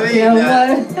havoc, I mean? you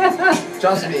know.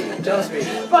 Trust me, trust me.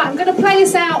 Right, I'm going to play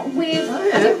this out with...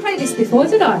 I didn't play this before,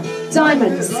 did I?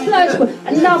 Diamonds. Splurge Boy.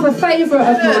 Another favourite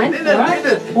of mine.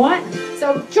 Right?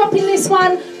 So I'm dropping this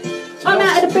one. I'm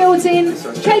out of the building.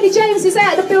 Katie James is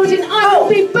out of the building. I will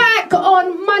be back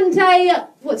on Monday.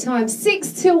 What time?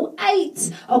 6 till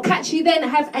 8. I'll catch you then.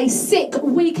 Have a sick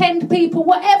weekend, people.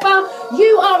 Whatever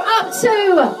you are up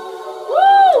to.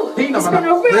 Woo! It's been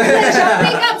a real pleasure.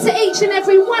 Big up to each and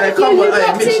every one of you who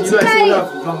dropped in today.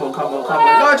 Come on.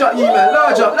 Large up, you man.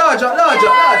 Large up.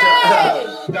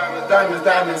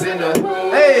 Diamonds in the.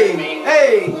 Hey.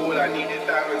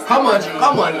 Come on.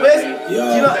 Where's, you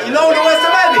know the West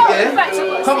Atlantic,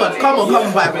 yeah? Come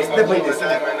on, Bible. Let's play this.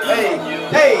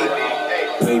 Hey.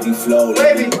 Wavy flow,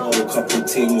 Wavy. a couple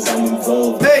things I'm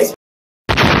involved. Hey.